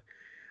cap,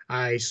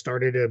 I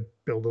started to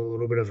build a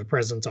little bit of a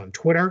presence on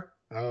Twitter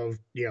of,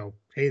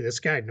 hey, this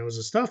guy knows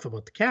his stuff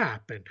about the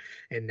cap.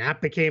 And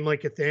that became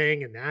like a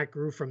thing. And that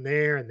grew from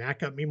there. And that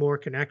got me more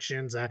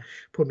connections. That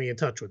put me in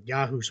touch with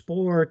Yahoo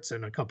Sports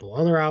and a couple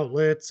other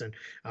outlets and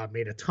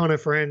made a ton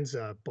of friends,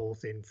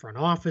 both in front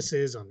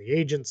offices, on the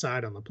agent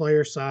side, on the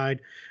player side.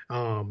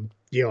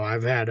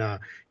 I've had,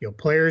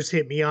 players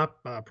hit me up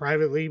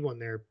privately when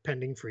they're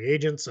pending free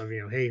agents of,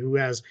 hey, who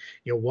has,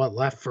 what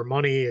left for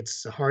money?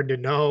 It's hard to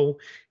know.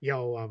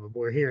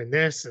 We're hearing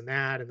this and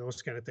that and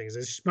those kind of things.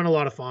 It's just been a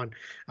lot of fun.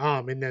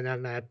 And then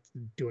on that,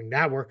 doing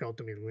that work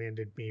ultimately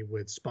landed me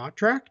with Spot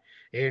Track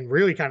and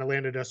really kind of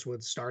landed us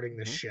with starting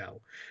the Mm-hmm.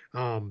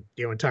 show,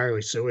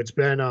 entirely. So it's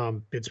been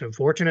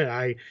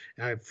fortunate.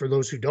 For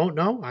those who don't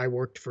know, I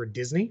worked for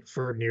Disney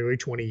for nearly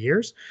 20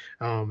 years.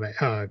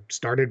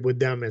 Started with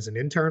them as an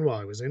intern while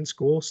I was in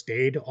school,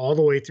 stayed all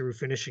the way through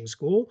finishing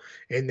school,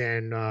 and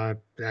then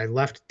I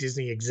left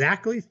Disney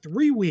exactly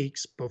 3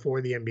 weeks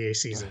before the NBA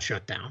season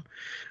shut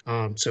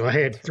down. So I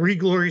had 3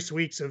 glorious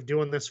weeks of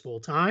doing this full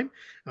time,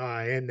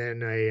 and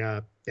then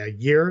a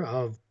year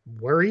of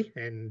worry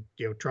and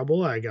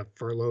trouble. I got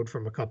furloughed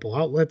from a couple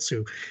outlets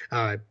who,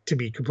 to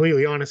be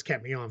completely honest,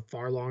 kept me on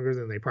far longer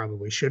than they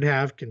probably should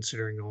have,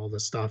 considering all the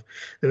stuff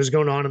that was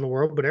going on in the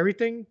world. But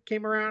everything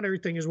came around.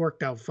 Everything has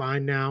worked out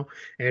fine now,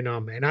 and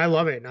I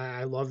love it. And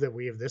I love that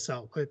we have this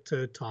outlet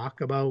to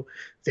talk about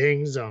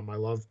things. I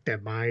love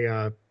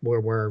that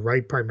we're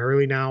right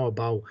primarily now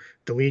about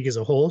the league as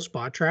a whole.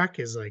 Spot Track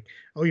is like,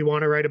 oh, you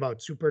want to write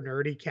about super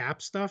nerdy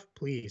cap stuff?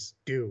 Please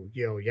do.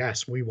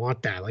 Yes, we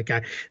want that. Like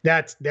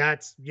that's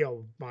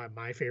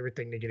my favorite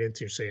thing to get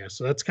into. So yeah,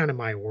 so that's kind of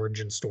my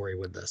origin story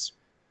with this.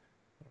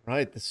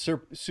 Right, the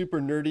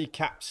super nerdy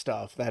cap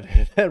stuff that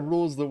that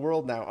rules the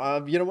world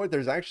now. You know what?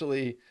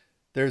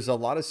 There's a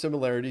lot of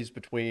similarities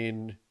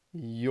between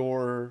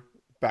your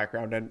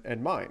background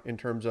and mine in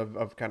terms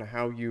of kind of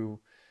how you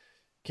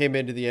came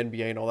into the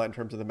NBA and all that in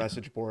terms of the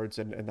message boards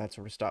and that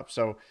sort of stuff.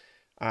 So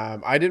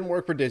I didn't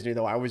work for Disney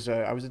though. I was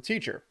a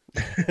teacher,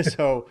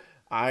 so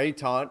I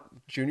taught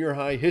junior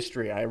high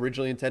history. I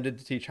originally intended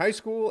to teach high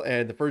school,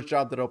 and the first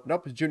job that opened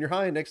up was junior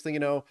high. And next thing you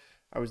know,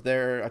 I was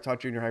there. I taught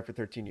junior high for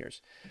 13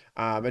 years,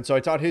 and so I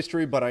taught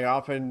history. But I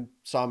often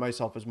saw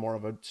myself as more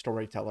of a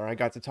storyteller. I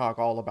got to talk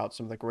all about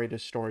some of the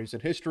greatest stories in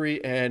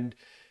history, and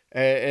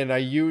I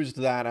used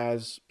that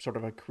as sort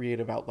of a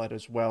creative outlet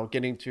as well,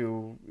 getting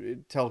to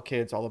tell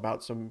kids all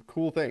about some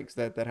cool things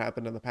that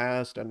happened in the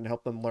past and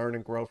help them learn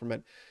and grow from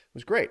it. It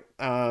was great.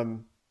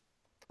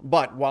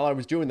 But while I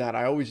was doing that,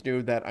 I always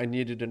knew that I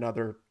needed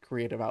another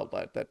creative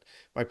outlet. That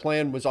my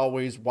plan was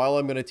always, while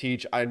I'm going to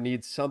teach, I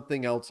need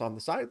something else on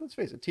the side. Let's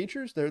face it,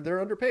 teachers, they're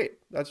underpaid.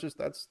 That's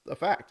a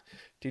fact.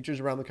 Teachers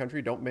around the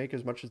country don't make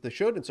as much as they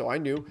should. And so I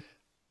knew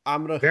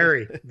I'm going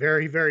Very, to,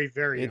 very, very,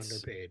 very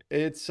underpaid.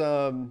 it's,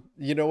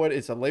 you know what?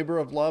 It's a labor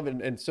of love,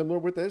 and similar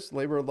with this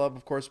labor of love,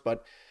 of course,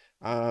 but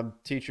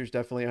teachers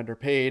definitely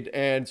underpaid.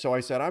 And so I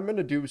said, I'm going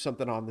to do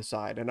something on the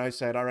side. And I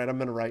said, all right, I'm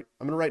going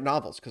to write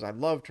novels because I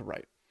love to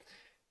write.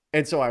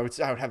 And so I would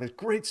have this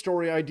great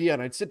story idea,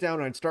 and I'd sit down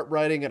and I'd start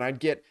writing, and I'd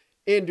get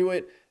into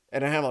it,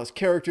 and I have all this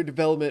character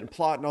development and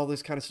plot and all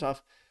this kind of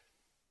stuff.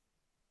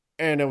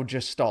 And it would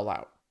just stall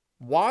out.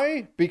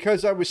 Why?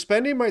 Because I was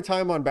spending my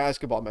time on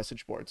basketball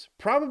message boards,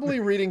 probably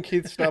reading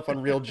Keith's stuff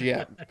on Real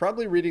GM,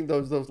 probably reading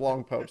those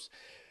long posts.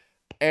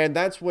 And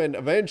that's when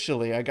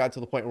eventually I got to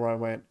the point where I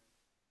went,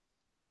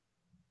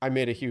 I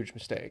made a huge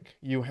mistake.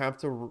 You have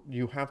to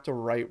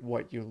write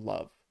what you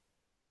love.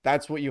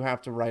 That's what you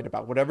have to write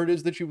about. Whatever it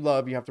is that you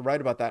love, you have to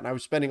write about that. And I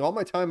was spending all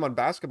my time on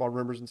basketball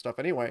rumors and stuff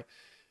anyway.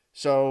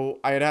 So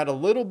I had a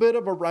little bit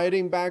of a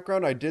writing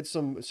background. I did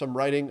some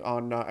writing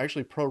on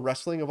actually pro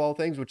wrestling of all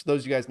things, which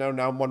those of you guys know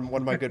now. One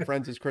of my good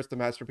friends is Chris the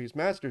Masterpiece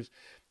Masters,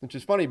 which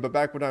is funny. But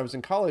back when I was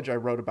in college, I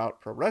wrote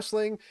about pro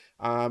wrestling.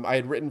 I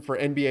had written for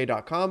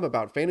NBA.com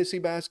about fantasy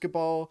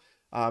basketball.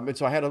 And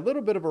so I had a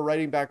little bit of a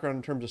writing background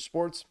in terms of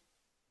sports.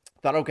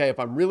 Thought, okay, if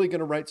I'm really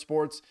going to write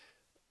sports,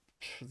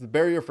 the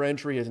barrier for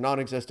entry is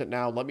non-existent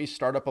now. Let me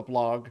start up a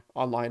blog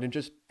online and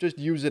just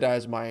use it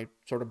as my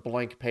sort of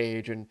blank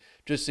page and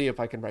just see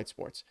if I can write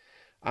sports.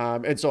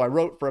 And so I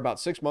wrote for about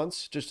 6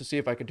 months just to see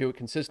if I could do it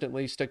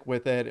consistently, stick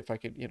with it, if I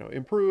could,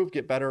 improve,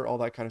 get better, all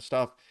that kind of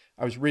stuff.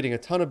 I was reading a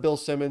ton of Bill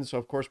Simmons. So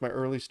of course my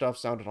early stuff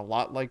sounded a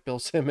lot like Bill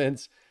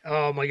Simmons.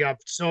 Oh my God.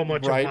 So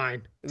much of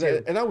mine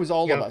too. And that was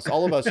all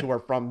of us who are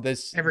from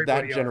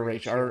that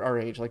generation, our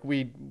age. Like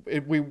we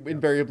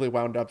invariably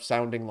wound up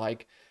sounded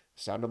like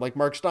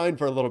Mark Stein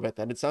for a little bit.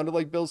 Then it sounded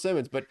like Bill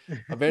Simmons, but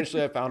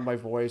eventually I found my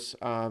voice,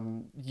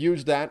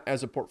 used that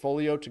as a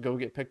portfolio to go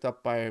get picked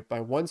up by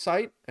one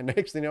site. And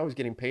next thing I was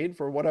getting paid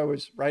for what I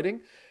was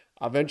writing.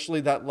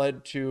 Eventually that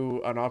led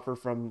to an offer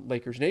from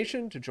Lakers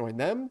Nation to join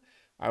them.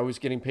 I was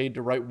getting paid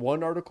to write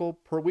one article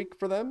per week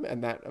for them.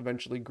 And that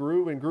eventually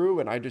grew and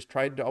grew. And I just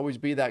tried to always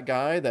be that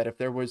guy that if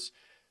there was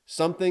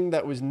something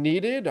that was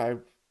needed, I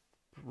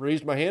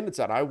raised my hand and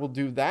said, I will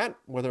do that,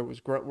 whether it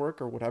was grunt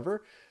work or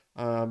whatever.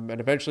 And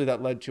eventually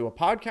that led to a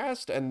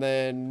podcast and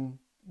then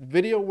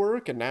video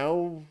work. And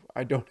now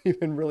I don't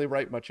even really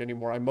write much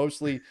anymore. I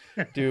mostly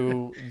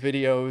do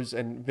video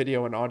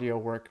and audio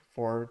work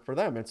for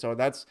them. And so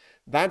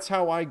that's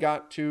how I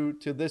got to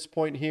this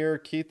point here.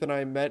 Keith and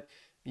I met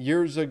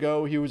years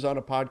ago. He was on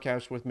a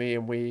podcast with me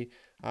and we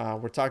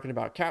were talking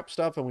about cap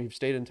stuff and we've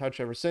stayed in touch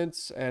ever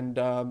since. And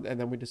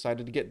then we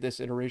decided to get this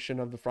iteration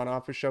of the Front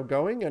Office Show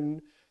going.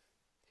 And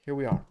here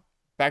we are,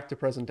 back to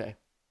present day.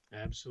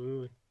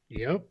 Absolutely.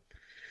 Yep.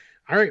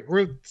 All right.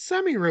 We're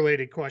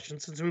semi-related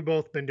questions since we've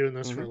both been doing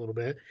this for a little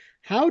bit.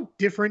 How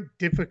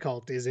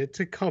difficult is it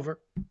to cover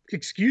the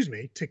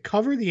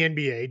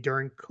NBA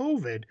during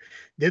COVID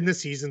than the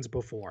seasons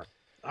before?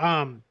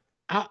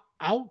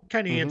 I'll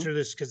kind of answer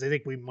this because I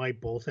think we might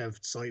both have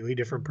slightly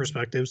different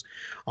perspectives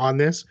on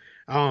this,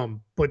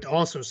 but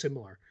also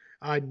similar.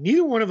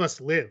 Neither one of us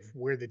live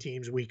where the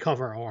teams we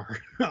cover are.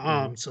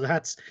 So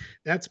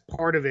that's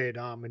part of it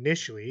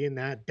initially, and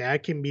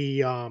that can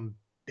be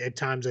at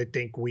times I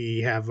think we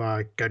have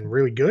gotten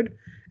really good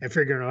at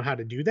figuring out how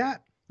to do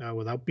that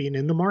without being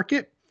in the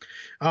market.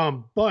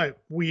 But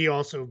we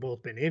also have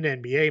both been in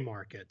NBA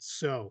markets.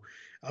 So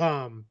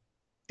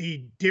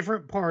the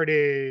different part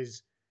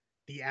is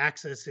the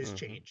access has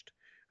changed.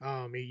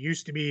 It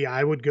used to be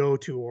I would go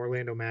to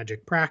Orlando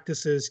Magic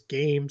practices,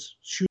 games,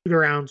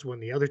 shoot-arounds when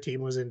the other team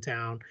was in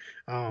town.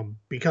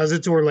 Because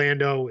it's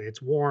Orlando,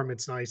 it's warm,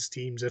 it's nice.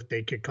 Teams, if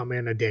they could come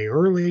in a day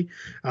early,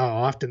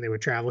 often they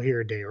would travel here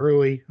a day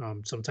early,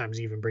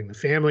 sometimes even bring the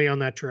family on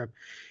that trip.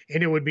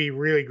 And it would be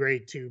really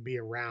great to be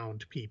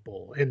around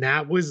people. And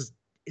that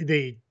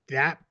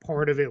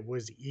part of it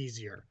was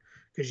easier,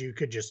 because you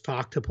could just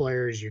talk to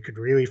players, you could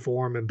really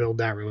form and build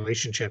that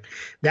relationship.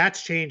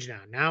 That's changed now.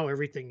 Now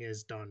everything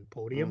is done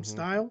podium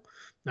style,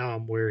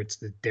 where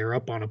they're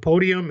up on a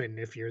podium, and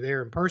if you're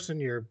there in person,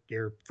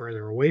 you're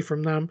further away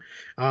from them,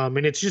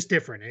 and it's just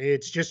different.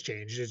 It's just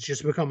changed. It's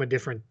just become a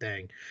different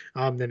thing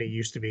than it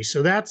used to be.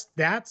 So that's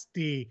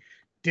the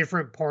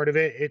different part of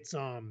it. It's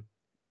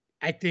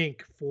I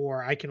think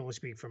I can only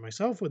speak for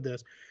myself with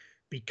this.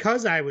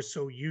 Because I was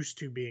so used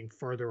to being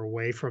further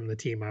away from the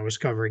team I was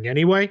covering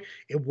anyway,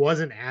 it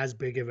wasn't as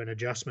big of an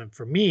adjustment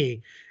for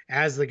me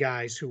as the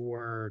guys who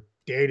were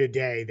day to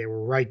day. They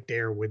were right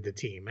there with the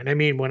team. And I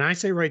mean, when I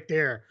say right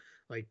there,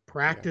 like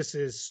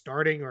practices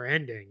starting or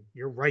ending,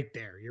 you're right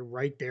there. You're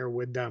right there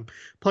with them.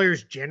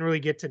 Players generally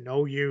get to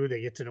know you.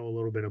 They get to know a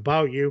little bit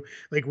about you.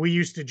 Like we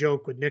used to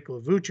joke with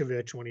Nikola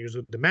Vucevic when he was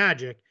with the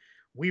Magic.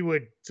 We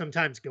would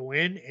sometimes go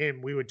in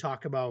and we would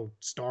talk about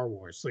Star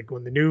Wars. Like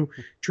when the new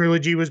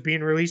trilogy was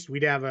being released,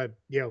 we'd have a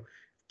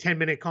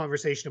 10-minute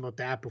conversation about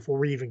that before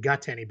we even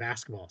got to any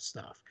basketball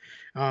stuff.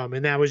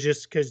 And that was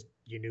just because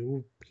you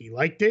knew he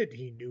liked it,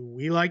 he knew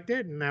we liked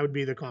it, and that would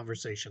be the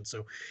conversation.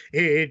 So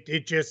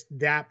it just,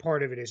 that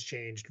part of it has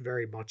changed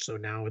very much. So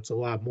now it's a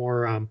lot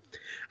more,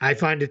 I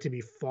find it to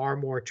be far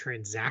more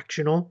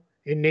transactional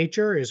in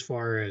nature, as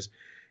far as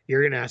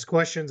you're going to ask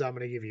questions, I'm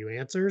going to give you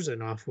answers,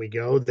 and off we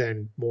go,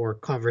 than more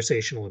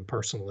conversational and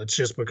personal. It's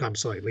just become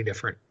slightly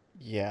different.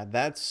 Yeah,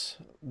 that's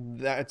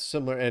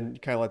similar,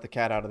 and kind of let the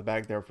cat out of the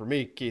bag there for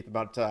me, Keith,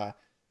 about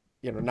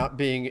not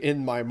being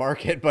in my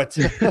market, but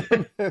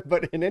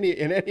but in any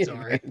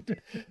event,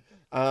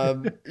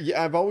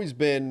 yeah, I've always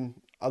been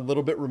a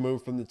little bit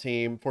removed from the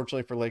team.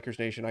 Fortunately for Lakers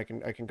Nation, I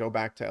can go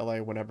back to LA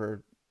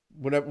whenever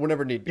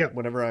need be, Yep.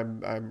 whenever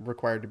I'm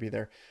required to be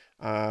there.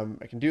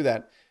 I can do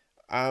that.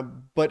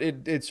 But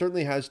it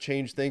certainly has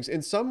changed things.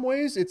 In some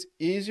ways, it's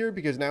easier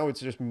because now it's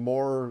just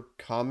more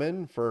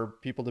common for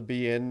people to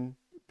be in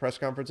press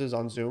conferences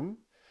on Zoom,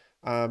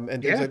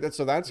 and things like that.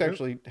 So that's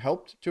actually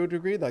helped to a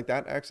degree. Like,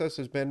 that access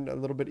has been a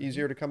little bit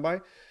easier to come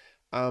by.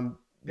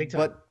 Big time.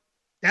 But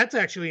that's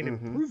actually an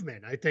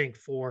improvement, I think,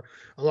 for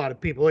a lot of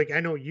people. Like, I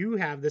know you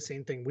have the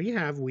same thing we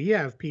have. We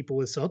have people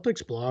with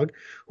Celtics blog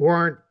who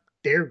aren't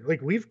there.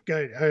 Like, we've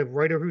got a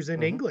writer who's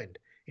in England,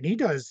 and he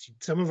does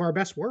some of our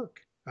best work.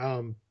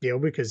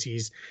 Because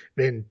he's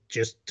been,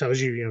 just tells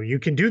you, you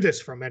can do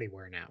this from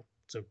anywhere now.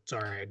 So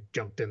sorry, I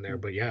jumped in there,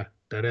 but yeah,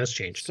 that has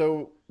changed.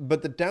 So,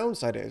 but the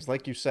downside is,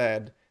 like you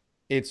said,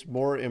 it's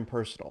more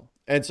impersonal.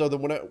 And so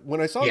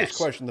when I saw this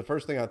question, the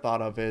first thing I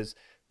thought of is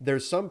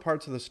there's some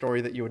parts of the story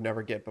that you would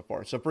never get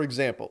before. So, for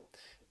example,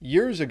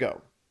 years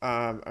ago,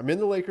 I'm in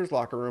the Lakers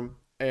locker room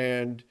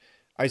and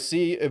I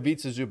see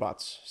Ivica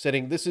Zubac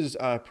sitting. This is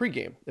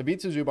pregame.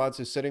 Ivica Zubac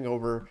is sitting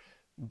over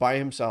by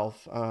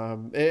himself.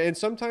 And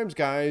sometimes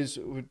guys,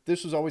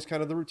 this was always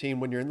kind of the routine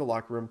when you're in the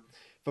locker room.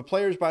 If a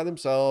player's by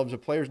themselves,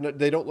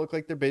 they don't look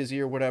like they're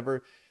busy or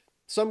whatever,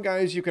 some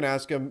guys you can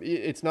ask them.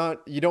 It's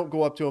not, you don't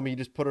go up to them, you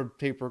just put a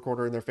tape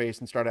recorder in their face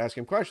and start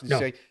asking questions. You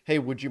say, hey,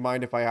 would you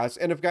mind if I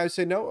ask? And if guys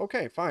say no,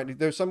 okay, fine.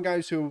 There's some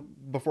guys who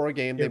before a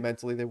game, they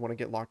want to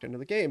get locked into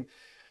the game.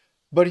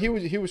 But he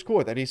was cool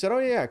with that. He said, oh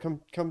yeah,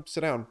 come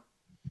sit down.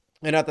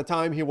 And at the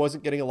time he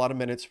wasn't getting a lot of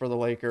minutes for the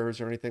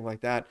Lakers or anything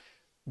like that.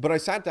 But I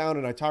sat down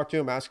and I talked to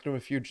him, asked him a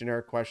few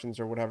generic questions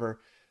or whatever.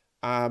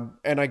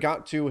 And I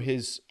got to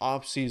his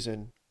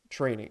off-season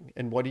training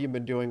and what he had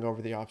been doing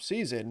over the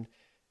off-season.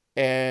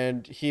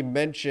 And he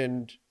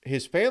mentioned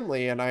his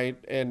family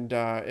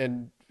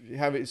and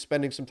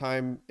spending some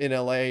time in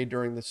LA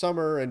during the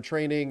summer and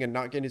training and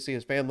not getting to see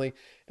his family.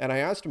 And I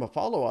asked him a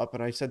follow-up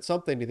and I said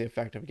something to the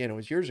effect of, again, it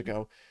was years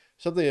ago,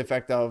 something to the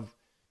effect of,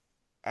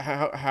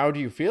 how do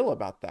you feel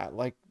about that?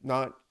 Like,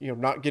 not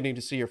getting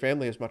to see your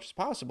family as much as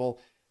possible.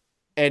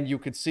 And you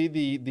could see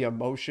the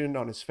emotion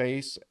on his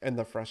face and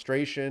the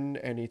frustration.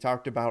 And he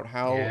talked about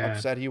how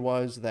upset he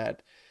was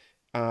that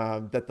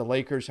the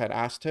Lakers had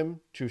asked him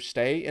to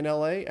stay in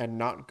LA and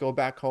not go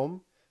back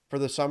home for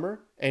the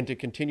summer and to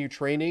continue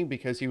training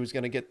because he was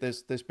going to get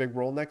this big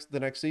role the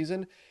next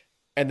season.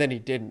 And then he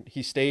didn't.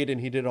 He stayed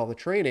and he did all the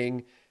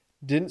training,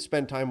 didn't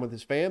spend time with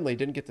his family,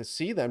 didn't get to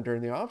see them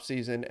during the off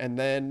season. And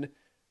then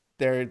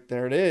there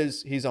it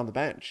is. He's on the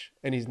bench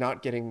and he's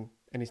not getting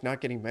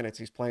minutes.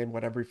 He's playing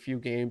every few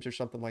games or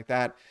something like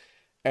that.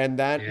 And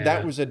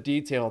that was a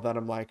detail that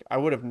I'm like, I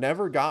would have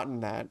never gotten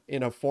that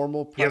in a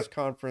formal press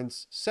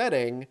conference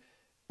setting.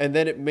 And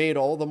then it made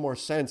all the more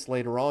sense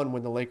later on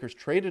when the Lakers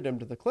traded him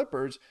to the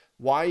Clippers,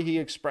 why he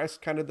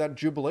expressed kind of that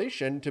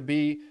jubilation to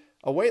be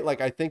away. Like,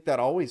 I think that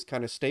always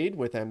kind of stayed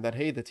with him, that,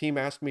 hey, the team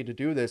asked me to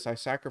do this. I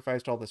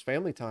sacrificed all this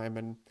family time.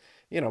 And,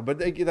 but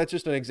that's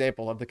just an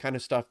example of the kind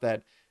of stuff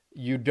that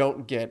you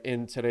don't get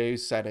in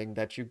today's setting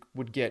that you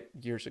would get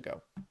years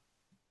ago.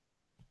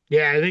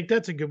 Yeah, I think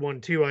that's a good one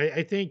too.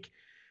 I think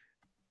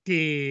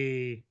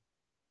the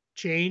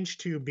change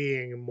to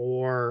being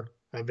more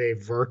of a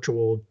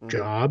virtual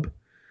job,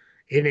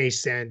 in a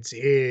sense,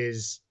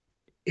 is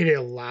it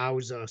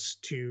allows us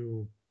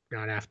to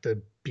not have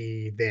to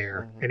be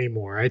there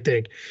anymore. I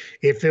think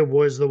if it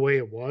was the way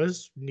it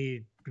was,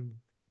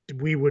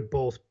 we would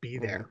both be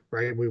there,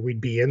 right? We'd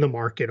be in the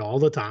market all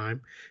the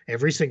time,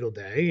 every single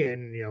day,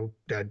 and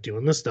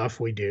doing the stuff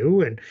we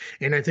do.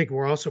 And I think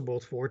we're also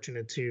both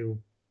fortunate to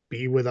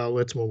be with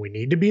outlets when we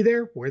need to be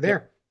there. We're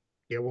there.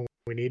 When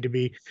we need to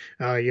be,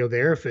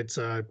 there. If it's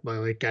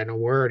like, I know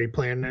we're already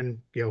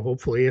planning,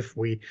 hopefully if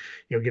we,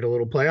 get a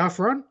little playoff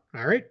run,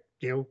 all right,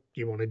 you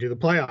want to do the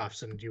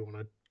playoffs and do you want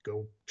to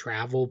go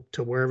travel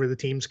to wherever the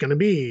team's going to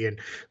be and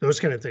those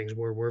kind of things.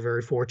 We're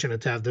very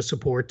fortunate to have the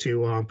support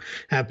to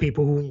have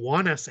people who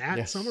want us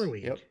at Summer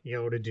League,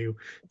 to do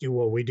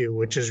what we do,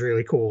 which is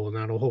really cool. And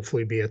that'll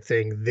hopefully be a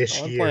thing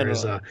this year.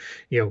 Is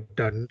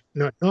done.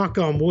 Knock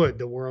on wood,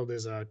 the world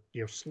is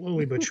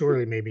slowly but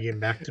surely maybe getting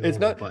back to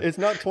normal. It's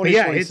not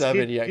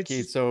 2027 yet,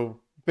 Keith. So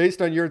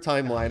based on your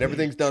timeline,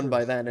 everything's done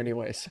by then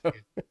anyway. So.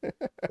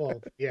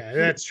 Well, yeah,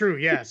 that's true.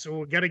 Yeah, so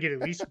we got to get at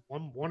least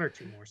one or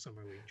two more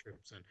summer league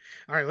trips in.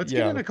 All right, let's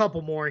get in a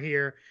couple more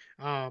here.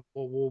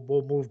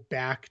 We'll move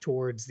back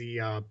towards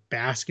the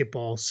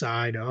basketball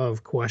side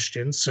of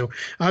questions. So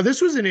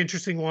this was an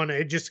interesting one.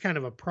 It just kind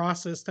of a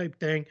process type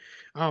thing.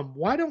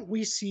 Why don't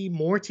we see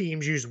more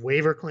teams use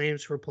waiver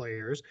claims for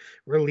players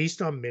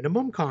released on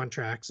minimum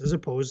contracts as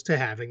opposed to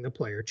having the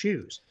player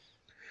choose?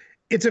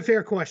 It's a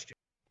fair question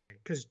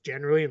because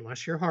generally,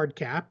 unless you're hard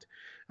capped,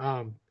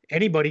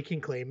 anybody can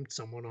claim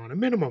someone on a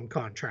minimum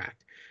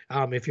contract.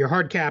 If you're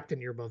hard capped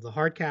and you're above the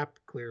hard cap,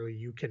 clearly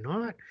you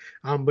cannot.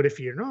 But if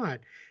you're not,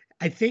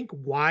 I think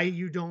why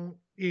you don't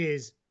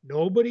is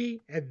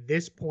nobody at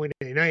this point,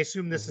 and I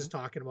assume this is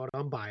talking about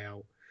on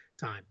buyout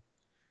time.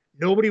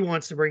 Nobody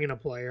wants to bring in a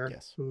player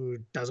who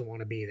doesn't want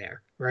to be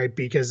there, right?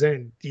 Because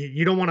then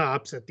you don't want to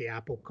upset the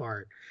apple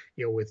cart,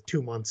 with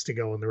 2 months to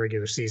go in the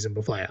regular season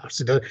before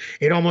playoffs.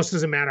 It almost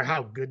doesn't matter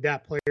how good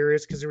that player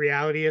is, because the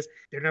reality is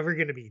they're never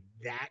going to be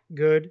that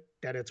good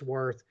that it's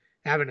worth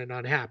having an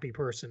unhappy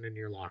person in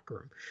your locker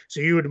room. So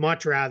you would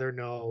much rather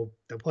know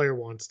the player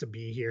wants to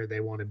be here.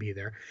 They want to be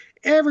there.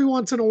 Every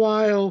once in a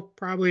while,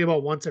 probably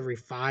about once every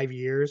 5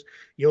 years,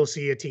 you'll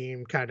see a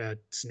team kind of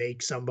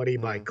snake somebody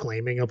by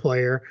claiming a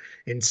player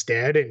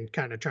instead and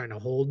kind of trying to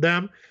hold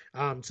them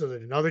so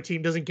that another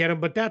team doesn't get them.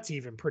 But that's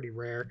even pretty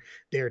rare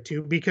there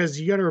too, because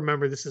you got to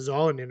remember this is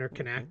all an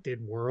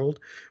interconnected world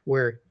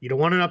where you don't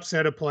want to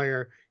upset a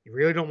player. You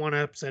really don't want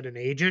to upset an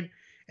agent.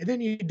 And then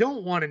you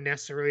don't want to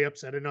necessarily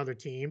upset another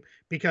team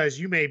because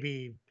you may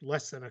be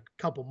less than a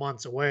couple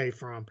months away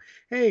from,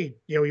 hey,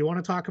 you want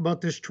to talk about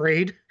this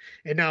trade?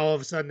 And now all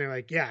of a sudden they're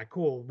like, yeah,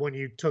 cool. When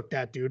you took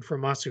that dude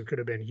from us who could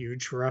have been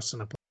huge for us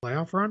in a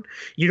playoff run,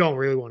 you don't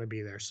really want to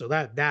be there. So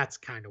that's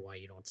kind of why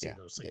you don't see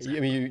those things. I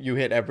mean, you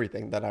hit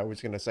everything that I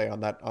was going to say on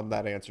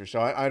that answer.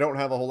 So I don't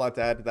have a whole lot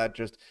to add to that.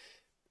 Just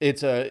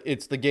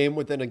it's the game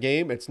within a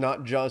game. It's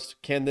not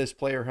just, can this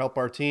player help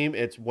our team?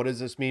 It's, what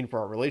does this mean for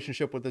our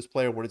relationship with this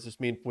player? What does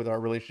this mean with our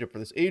relationship for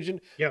this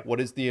agent?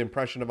 What is the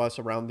impression of us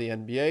around the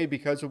NBA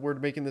because we're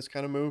making this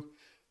kind of move?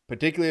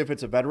 Particularly if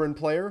it's a veteran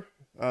player,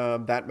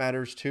 that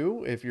matters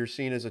too. If you're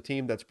seen as a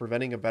team that's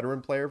preventing a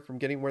veteran player from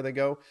getting where they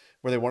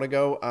want to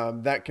go,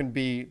 that can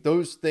be,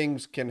 those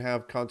things can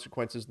have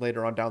consequences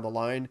later on down the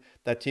line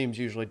that teams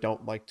usually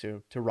don't like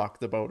to rock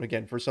the boat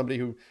again for somebody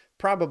who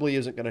probably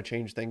isn't going to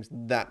change things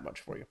that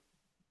much for you.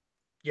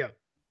 Yeah.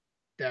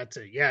 That's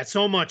it. Yeah.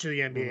 So much of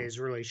the NBA is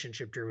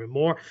relationship driven.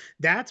 More.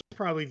 That's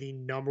probably the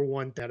number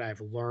one that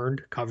I've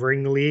learned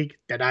covering the league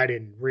that I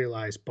didn't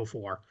realize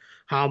before.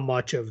 How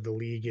much of the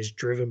league is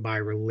driven by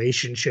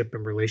relationship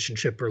and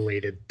relationship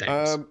related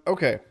things.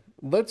 Okay.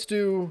 Let's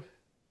do,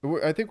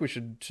 I think we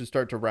should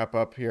start to wrap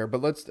up here,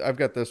 but I've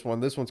got this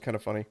one. This one's kind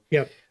of funny.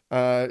 Yep.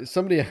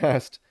 Somebody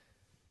asked,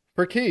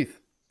 for Keith,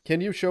 can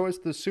you show us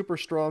the super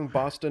strong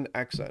Boston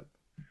accent?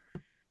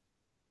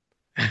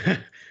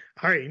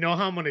 All right, you know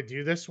how I'm going to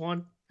do this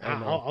one?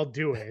 I'll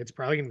do it. It's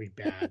probably going to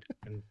be bad.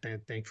 And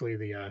thankfully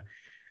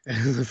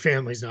the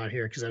family's not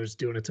here because I was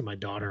doing it to my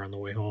daughter on the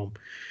way home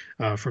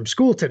from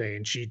school today.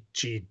 And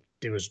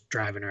it was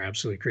driving her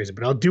absolutely crazy.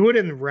 But I'll do it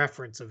in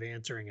reference of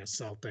answering a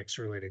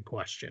Celtics-related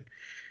question.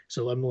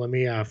 So let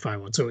me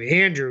find one. So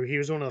Andrew, he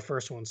was one of the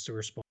first ones to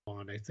respond,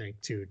 I think,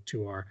 to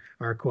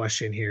our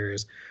question here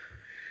is,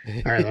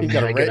 all right, I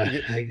gotta get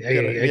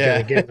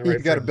in the right.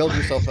 You got to build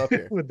yourself up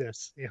here with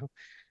this,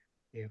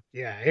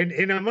 Yeah.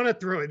 And I'm going to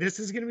throw it. This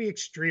is going to be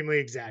extremely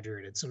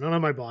exaggerated. So none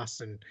of my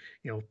Boston,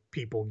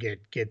 people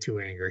get too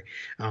angry.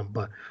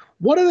 But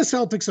what are the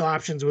Celtics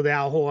options with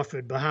Al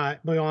Horford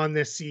beyond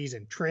this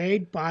season?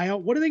 Trade,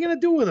 buyout? What are they going to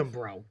do with him,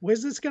 bro?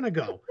 Where's this going to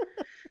go?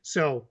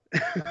 So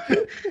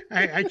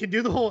I can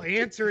do the whole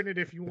answer in it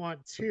if you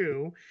want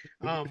to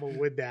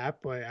with that,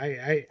 but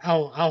I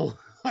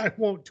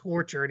won't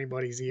torture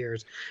anybody's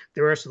ears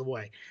the rest of the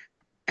way.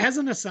 As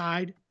an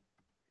aside,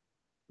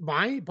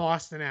 my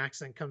Boston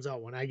accent comes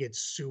out when I get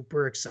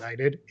super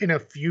excited, and a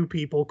few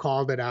people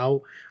called it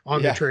out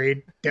on the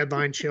trade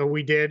deadline show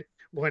we did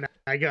when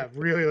I got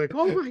really like,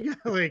 oh my God,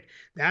 like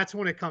that's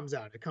when it comes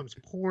out. It comes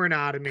pouring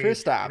out of me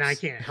and I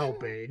can't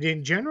help it.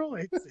 In general,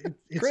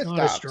 it's not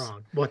as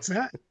strong. What's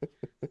that?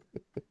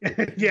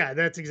 Yeah,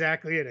 that's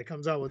exactly it. It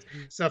comes out with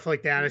stuff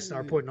like that. I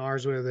start putting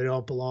R's where they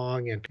don't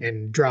belong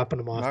and dropping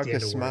them off the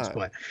end of words.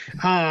 But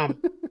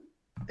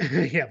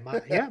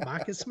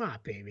Marcus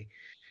Smart, baby.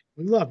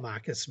 We love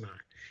Marcus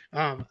Smart.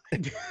 When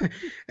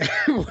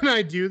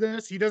I do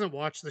this, he doesn't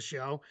watch the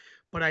show,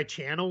 but I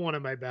channel one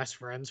of my best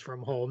friends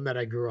from home that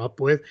I grew up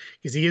with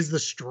because he is the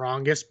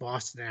strongest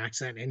Boston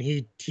accent, and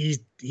he's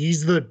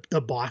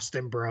the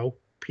Boston bro.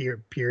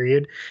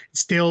 Period.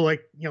 Still,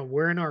 like,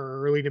 we're in our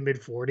early to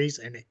mid 40s,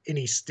 and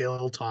he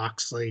still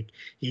talks like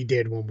he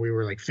did when we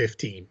were like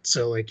 15.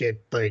 So like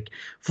it like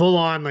full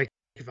on, like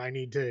if I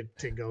need to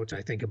go to,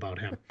 I think about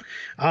him.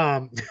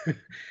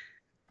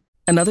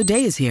 Another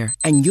day is here,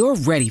 and you're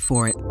ready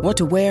for it. What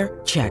to wear?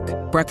 Check.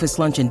 Breakfast,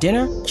 lunch, and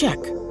dinner?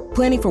 Check.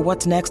 Planning for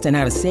what's next and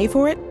how to save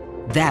for it?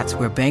 That's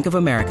where Bank of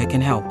America can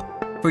help.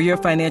 For your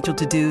financial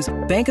to-dos,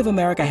 Bank of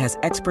America has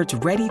experts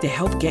ready to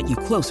help get you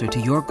closer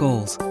to your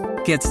goals.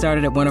 Get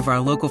started at one of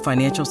our local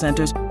financial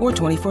centers or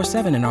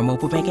 24/7 in our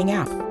mobile banking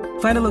app.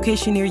 Find a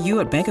location near you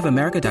at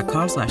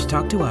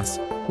bankofamerica.com/talktous.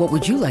 What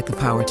would you like the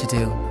power to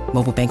do?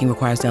 Mobile banking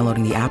requires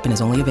downloading the app and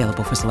is only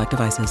available for select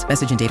devices.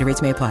 Message and data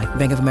rates may apply.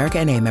 Bank of America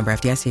N.A., member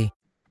FDIC.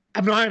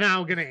 I'm not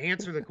now going to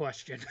answer the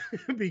question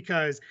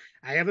because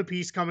I have a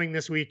piece coming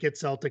this week at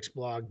Celtics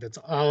blog that's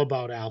all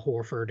about Al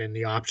Horford and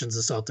the options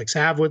the Celtics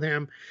have with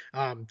him.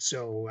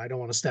 So I don't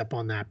want to step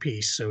on that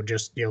piece. So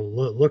just,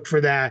 look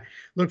for that.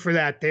 Look for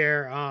that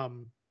there.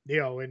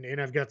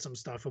 And I've got some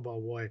stuff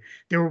about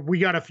we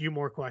got a few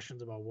more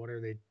questions about what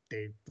are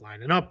they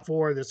lining up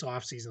for this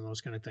offseason,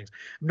 those kind of things.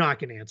 I'm not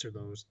going to answer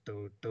those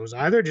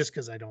either, just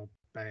because I don't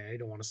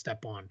want to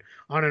step on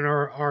an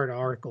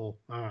article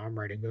I'm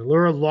writing. There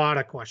are a lot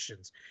of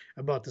questions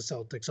about the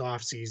Celtics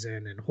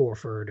offseason and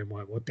Horford and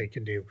what they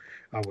can do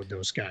with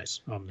those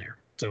guys there.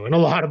 So, and a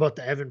lot about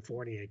the Evan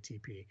Fournier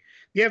TP.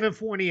 The Evan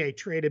Fournier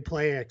traded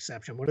play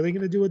exception. What are they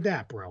going to do with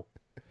that, bro?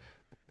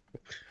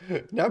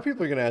 Now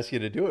people are going to ask you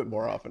to do it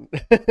more often.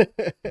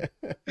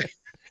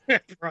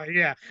 Right,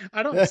 yeah.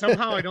 I don't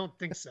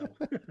think so.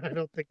 I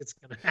don't think it's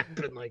going to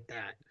happen like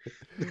that.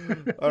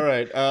 All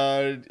right.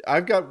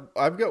 I've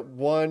got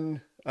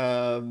one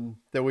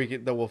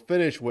that we'll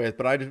finish with,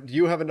 but do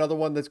you have another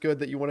one that's good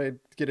that you want to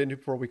get into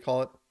before we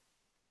call it?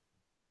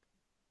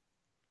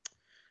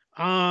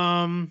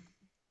 I'm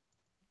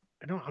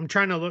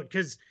trying to look,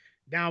 because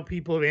now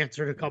people have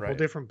answered a couple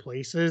different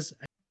places.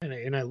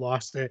 And I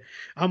lost it.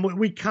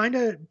 We kind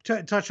of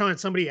touched on it.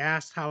 Somebody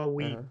asked how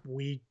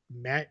we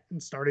met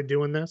and started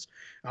doing this.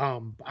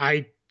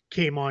 I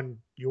came on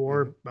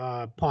your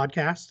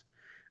podcast.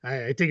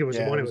 I think it was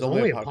it was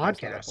only a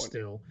podcast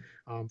still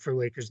for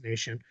Lakers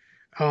Nation.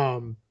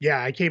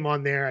 I came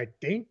on there.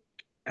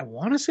 I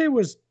want to say it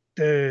was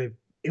when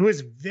it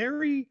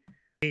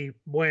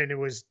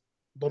was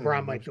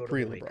LeBron might go to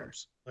the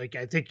Lakers. Like,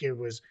 I think it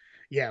was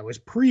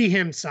pre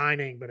him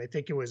signing, but I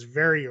think it was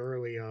very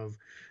early of,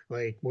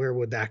 like, where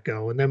would that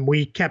go? And then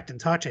we kept in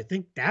touch. I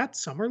think that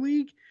Summer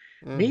League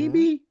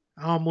maybe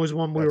was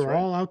when we were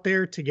all out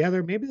there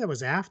together. Maybe that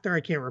was after, I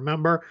can't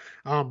remember.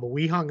 But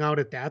we hung out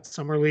at that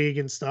Summer League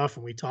and stuff,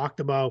 and we talked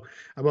about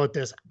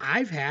this.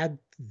 I've had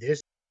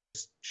this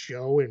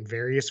show in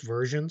various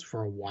versions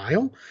for a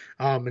while,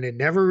 and it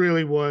never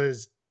really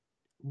was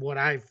what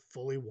I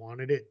fully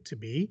wanted it to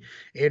be.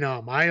 And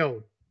I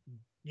owe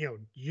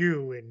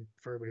you, and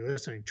for everybody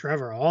listening,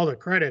 Trevor, all the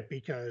credit,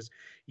 because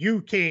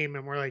you came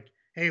and were like,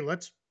 hey,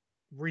 let's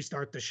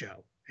restart the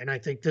show. And I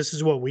think this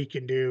is what we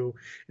can do.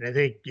 And I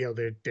think,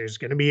 there's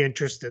going to be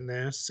interest in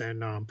this.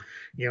 And,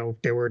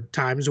 there were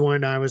times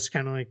when I was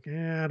kind of like,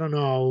 I don't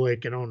know.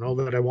 Like, I don't know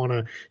that I want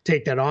to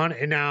take that on.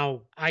 And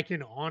now I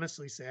can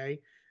honestly say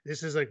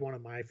this is like one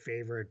of my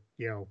favorite,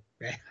 I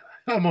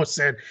almost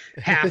said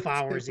half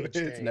hours each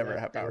day. It's never a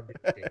half hour.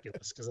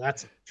 Ridiculous, because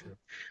that's not true.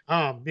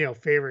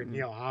 Favorite,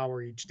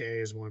 hour each day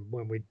is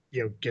when we,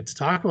 get to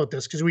talk about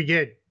this, because we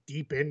get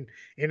deep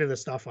into the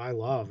stuff I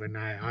love, and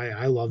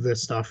I love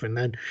this stuff. And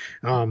then,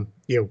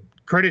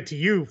 credit to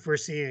you for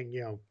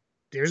seeing,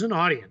 there's an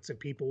audience and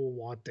people will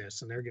want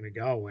this and they're going to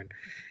go, and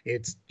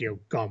it's,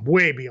 gone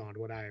way beyond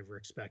what I ever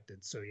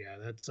expected. So yeah,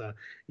 that's,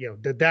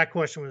 that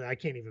question was, I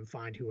can't even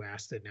find who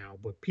asked it now,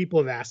 but people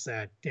have asked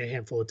that a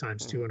handful of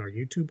times too in our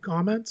YouTube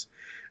comments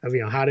of,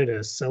 how did a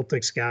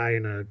Celtics guy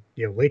and a,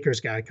 Lakers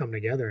guy come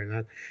together?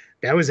 And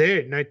that was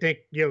it. And I think,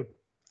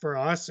 for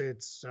us,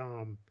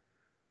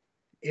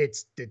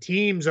 it's the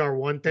teams are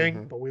one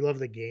thing, but we love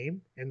the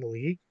game and the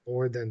league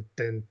more than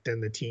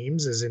the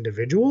teams as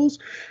individuals,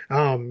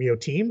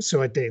 teams.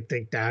 So I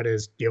think that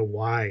is,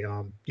 why,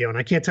 and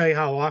I can't tell you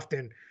how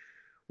often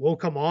we'll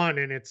come on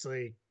and it's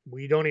like,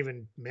 we don't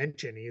even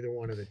mention either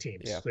one of the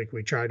teams. Yeah. Like,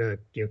 we try to,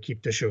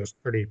 keep the shows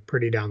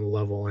pretty down the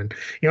level. And,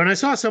 and I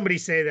saw somebody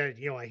say that,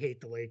 I hate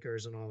the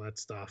Lakers and all that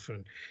stuff.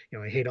 And,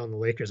 I hate on the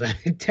Lakers. I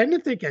tend to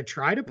think I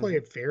try to play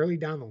it fairly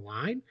down the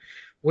line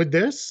with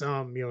this,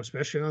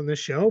 especially on this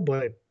show.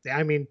 But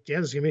I mean,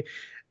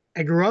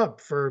 I grew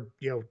up for,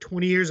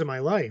 20 years of my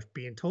life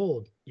being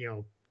told,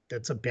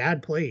 that's a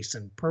bad place,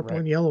 and purple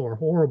and yellow are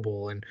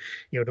horrible, and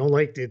don't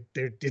like it.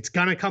 It's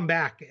gonna come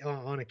back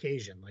on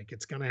occasion. Like,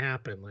 it's gonna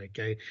happen. Like,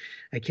 I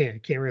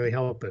can't really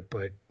help it,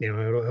 but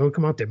it'll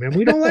come out there, man.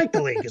 We don't like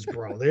the Lakers,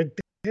 bro. They're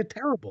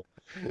terrible.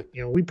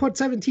 We put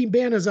 17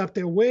 banners up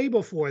there way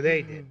before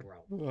they did, bro.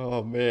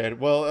 Oh man.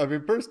 Well, I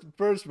mean,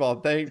 first of all,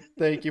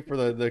 thank you for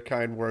the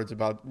kind words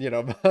about,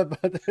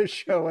 about the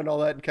show and all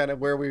that, and kind of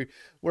where we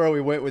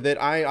went with it.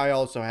 I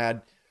also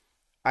had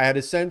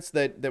a sense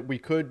that we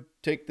could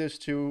take this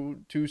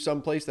to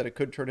some place, that it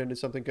could turn into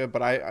something good.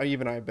 But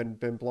I've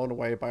been blown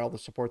away by all the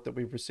support that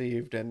we've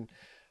received, and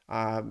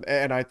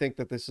I think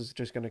that this is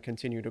just going to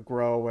continue to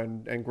grow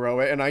and grow.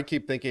 And I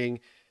keep thinking,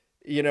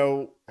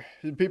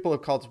 people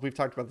have called us, we've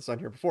talked about this on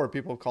here before,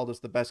 people have called us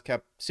the best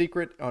kept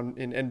secret in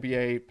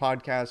NBA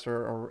podcasts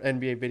or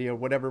NBA video,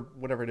 whatever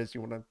it is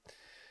you want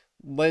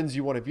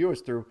to view us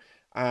through.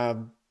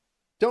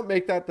 don't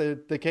make that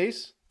the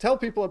case. Tell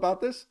people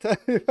about this. Tell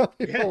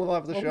people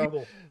love the show.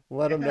 People.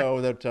 Let them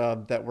know that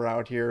that we're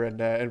out here,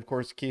 and of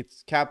course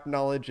Keith's cap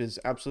knowledge is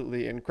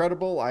absolutely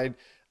incredible.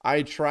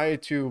 I try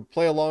to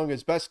play along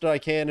as best I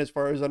can as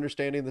far as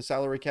understanding the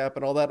salary cap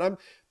and all that.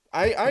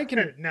 I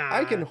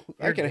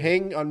can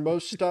hang on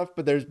most stuff,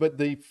 but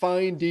the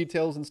fine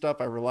details and stuff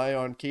I rely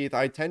on Keith.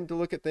 I tend to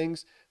look at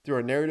things through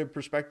a narrative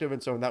perspective,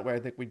 and so in that way I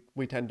think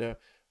we tend to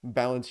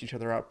balance each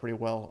other out pretty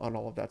well on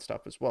all of that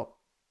stuff as well.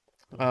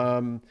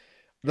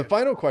 The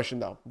final question,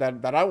 though,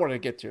 that I want to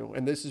get to,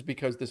 and this is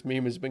because this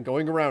meme has been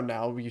going around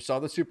now. You saw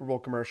the Super Bowl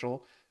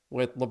commercial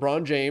with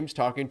LeBron James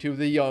talking to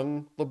the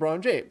young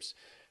LeBron James.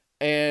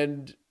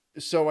 And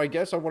so I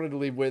guess I wanted to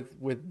leave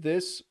with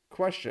this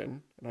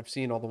question, and I've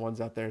seen all the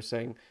ones out there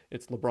saying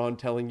it's LeBron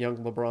telling young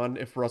LeBron,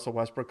 if Russell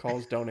Westbrook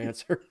calls, don't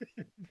answer.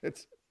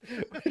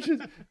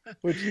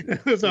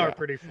 Those are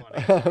pretty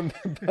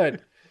funny.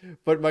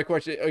 But my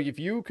question, if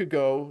you could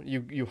go,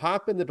 you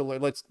hop in the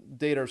DeLorean, let's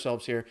date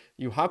ourselves here.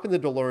 You hop in the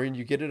DeLorean,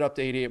 you get it up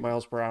to 88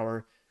 miles per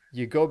hour.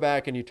 You go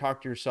back and you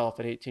talk to yourself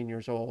at 18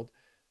 years old.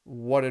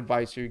 What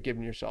advice are you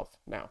giving yourself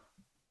now?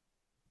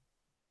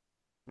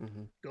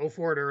 Mm-hmm. Go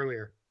for it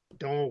earlier.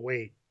 Don't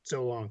wait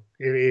so long.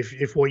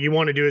 If what you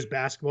want to do is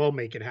basketball,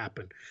 make it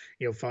happen.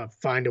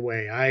 Find a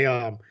way.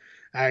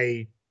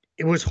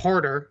 It was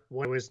harder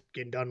when I was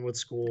getting done with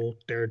school.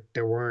 There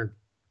weren't.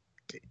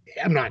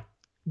 I'm not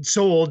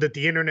so old that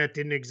the internet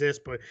didn't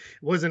exist, but it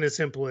wasn't as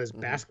simple as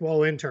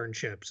basketball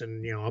internships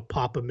and a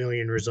pop a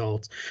million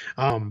results.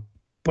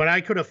 But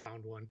I could have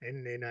found one,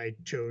 and I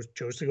chose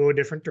to go a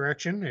different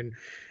direction, and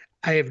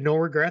I have no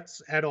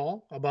regrets at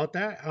all about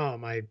that.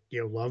 I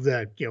love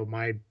that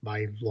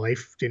my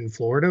life in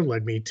Florida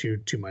led me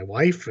to my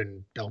wife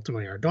and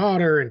ultimately our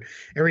daughter and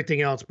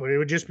everything else. But it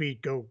would just be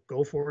go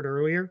for it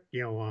earlier.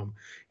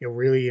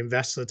 Really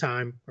invest the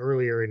time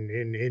earlier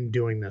in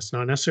doing this.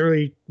 Not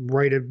necessarily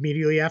right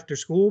immediately after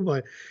school,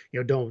 but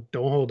don't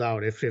hold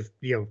out. If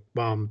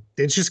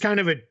it's just kind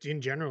of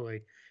in general,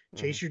 like,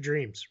 chase your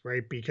dreams,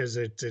 right? Because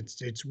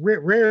it's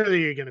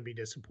rarely you're going to be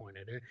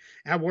disappointed.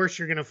 At worst,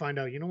 you're going to find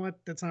out, you know what,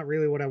 that's not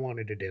really what I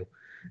wanted to do,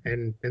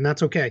 and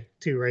that's okay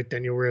too, right?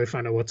 Then you'll really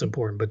find out what's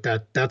important.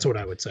 But that's what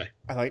I would say.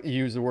 I like you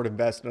use the word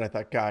invest, and I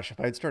thought, gosh, if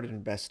I had started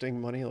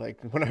investing money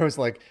like when I was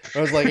like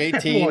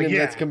 18, well, and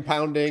that's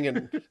compounding,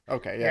 and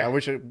okay, yeah.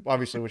 I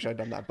obviously wish I'd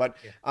done that, but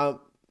yes.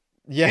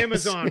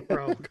 Amazon,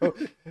 bro.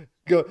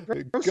 go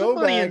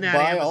back,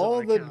 buy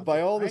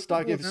all the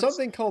stock. If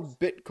something called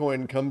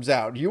Bitcoin comes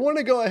out, you want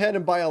to go ahead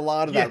and buy a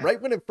lot of that right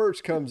when it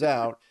first comes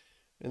out,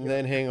 and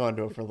then hang on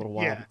to it for a little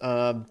while.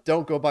 Yeah.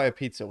 Don't go buy a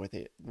pizza with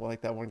it,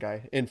 like that one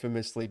guy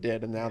infamously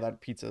did, and now that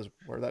pizza is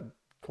where that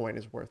coin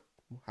is worth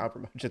however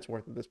much it's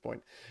worth at this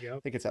point. Yep. I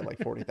think it's at like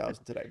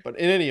 40,000 today. But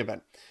in any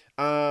event,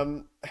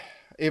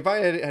 if I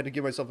had to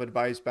give myself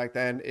advice back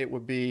then, it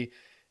would be.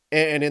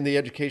 And in the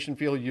education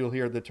field, you'll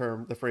hear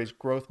the phrase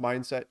growth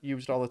mindset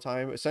used all the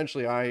time.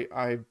 Essentially,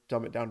 I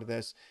dumb it down to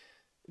this: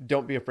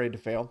 don't be afraid to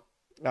fail,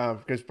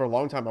 because for a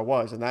long time I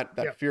was, and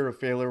that fear of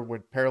failure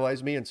would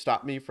paralyze me and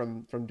stop me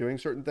from doing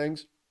certain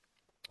things,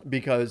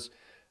 because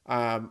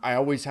I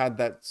always had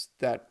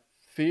that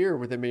fear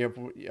within me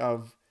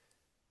of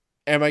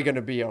am I going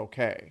to be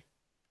okay?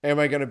 Am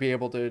I going to be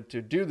able to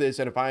do this?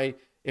 And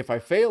if I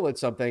fail at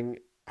something,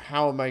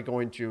 how am I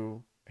going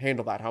to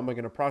handle that? How am I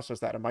going to process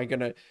that? Am I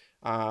going to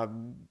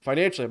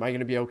financially, am I going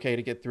to be okay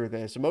to get through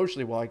this?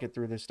 Emotionally, will I get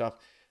through this stuff?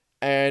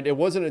 And it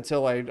wasn't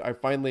until I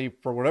finally,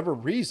 for whatever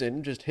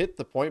reason, just hit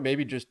the point,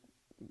 maybe just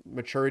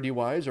maturity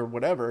wise or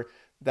whatever,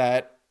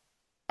 that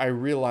I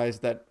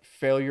realized that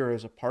failure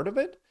is a part of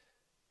it,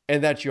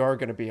 and that you are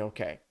going to be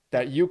okay,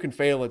 that you can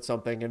fail at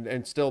something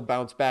and still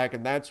bounce back.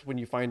 And that's when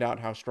you find out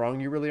how strong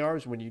you really are,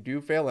 is when you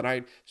do fail. And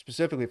I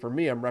specifically, for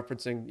me, I'm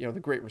referencing, the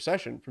Great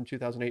Recession from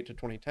 2008 to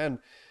 2010.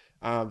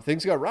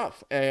 Things got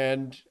rough,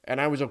 and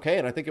I was okay.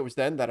 And I think it was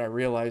then that I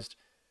realized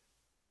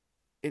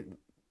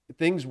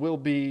things will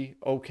be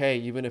okay,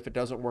 even if it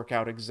doesn't work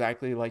out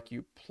exactly like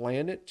you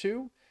plan it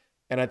to.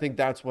 And I think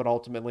that's what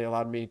ultimately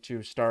allowed me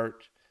to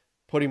start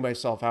putting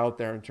myself out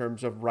there in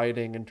terms of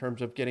writing, in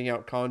terms of getting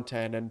out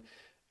content,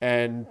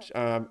 and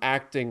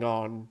acting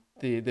on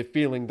the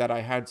feeling that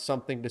I had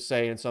something to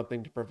say and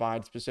something to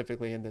provide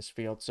specifically in this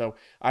field. So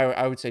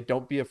I would say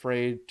don't be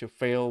afraid to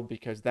fail,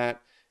 because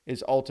that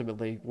is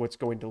ultimately what's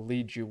going to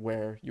lead you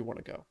where you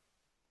want to go.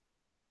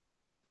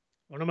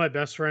 One of my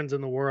best friends in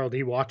the world,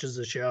 he watches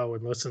the show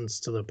and listens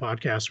to the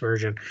podcast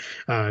version.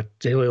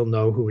 He'll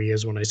know who he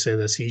is when I say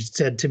this. He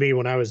said to me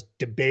when I was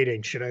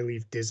debating, should I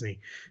leave Disney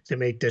to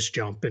make this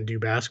jump and do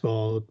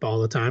basketball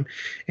all the time?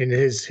 And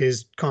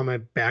his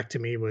comment back to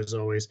me was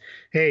always,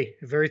 hey,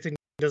 if everything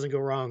doesn't go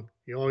wrong,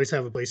 you always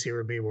have a place here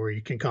with me where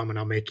you can come and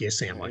I'll make you a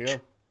sandwich.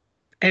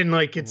 And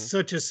it's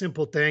such a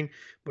simple thing,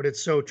 but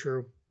it's so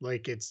true.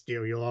 Like, it's,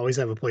 you'll always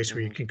have a place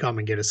where you can come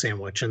and get a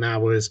sandwich. And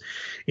that was,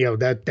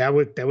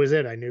 that was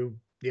it. I knew,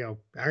 all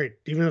right,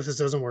 even if this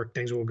doesn't work,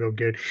 things will go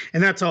good.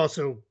 And that's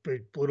also a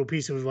little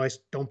piece of advice.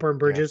 Don't burn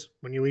bridges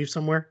when you leave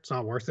somewhere. It's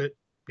not worth it.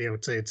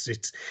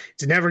 it's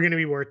never going to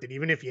be worth it.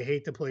 Even if you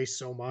hate the place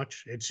so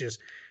much, it's just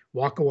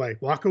walk away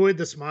with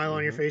the smile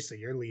on your face that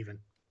you're leaving.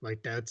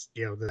 Like that's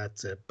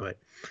it. But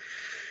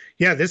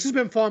yeah, this has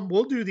been fun.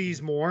 We'll do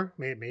these more.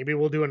 Maybe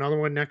we'll do another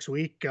one next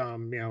week.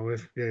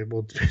 If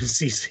we'll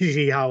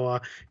see how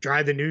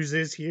dry the news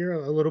is here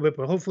a little bit.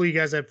 But hopefully you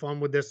guys had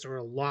fun with this. There were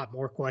a lot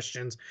more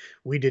questions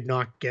we did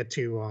not get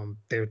to.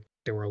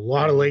 There were a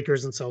lot of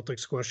Lakers and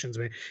Celtics questions.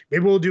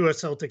 Maybe we'll do a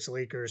Celtics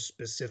Lakers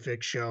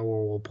specific show,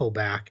 or we'll pull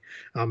back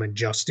and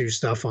just do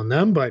stuff on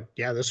them. But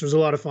yeah, this was a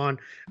lot of fun.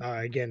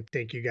 Again,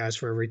 thank you guys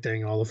for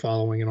everything, all the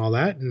following and all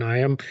that. And I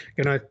am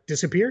gonna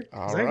disappear.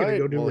 All right,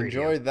 we'll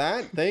enjoy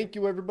that. Thank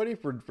you everybody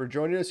for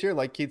joining us here.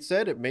 Like Keith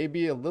said, it may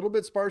be a little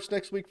bit sparse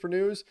next week for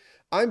news.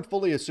 I'm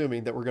fully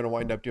assuming that we're going to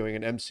wind up doing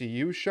an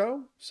MCU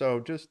show, so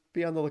just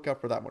be on the lookout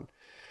for that one.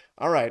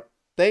 All right.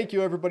 Thank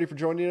you, everybody, for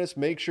joining us.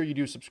 Make sure you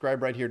do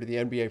subscribe right here to the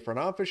NBA Front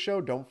Office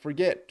Show. Don't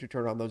forget to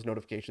turn on those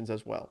notifications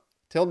as well.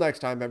 Till next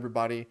time,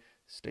 everybody,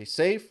 stay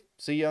safe,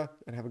 see ya,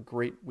 and have a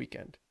great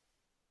weekend.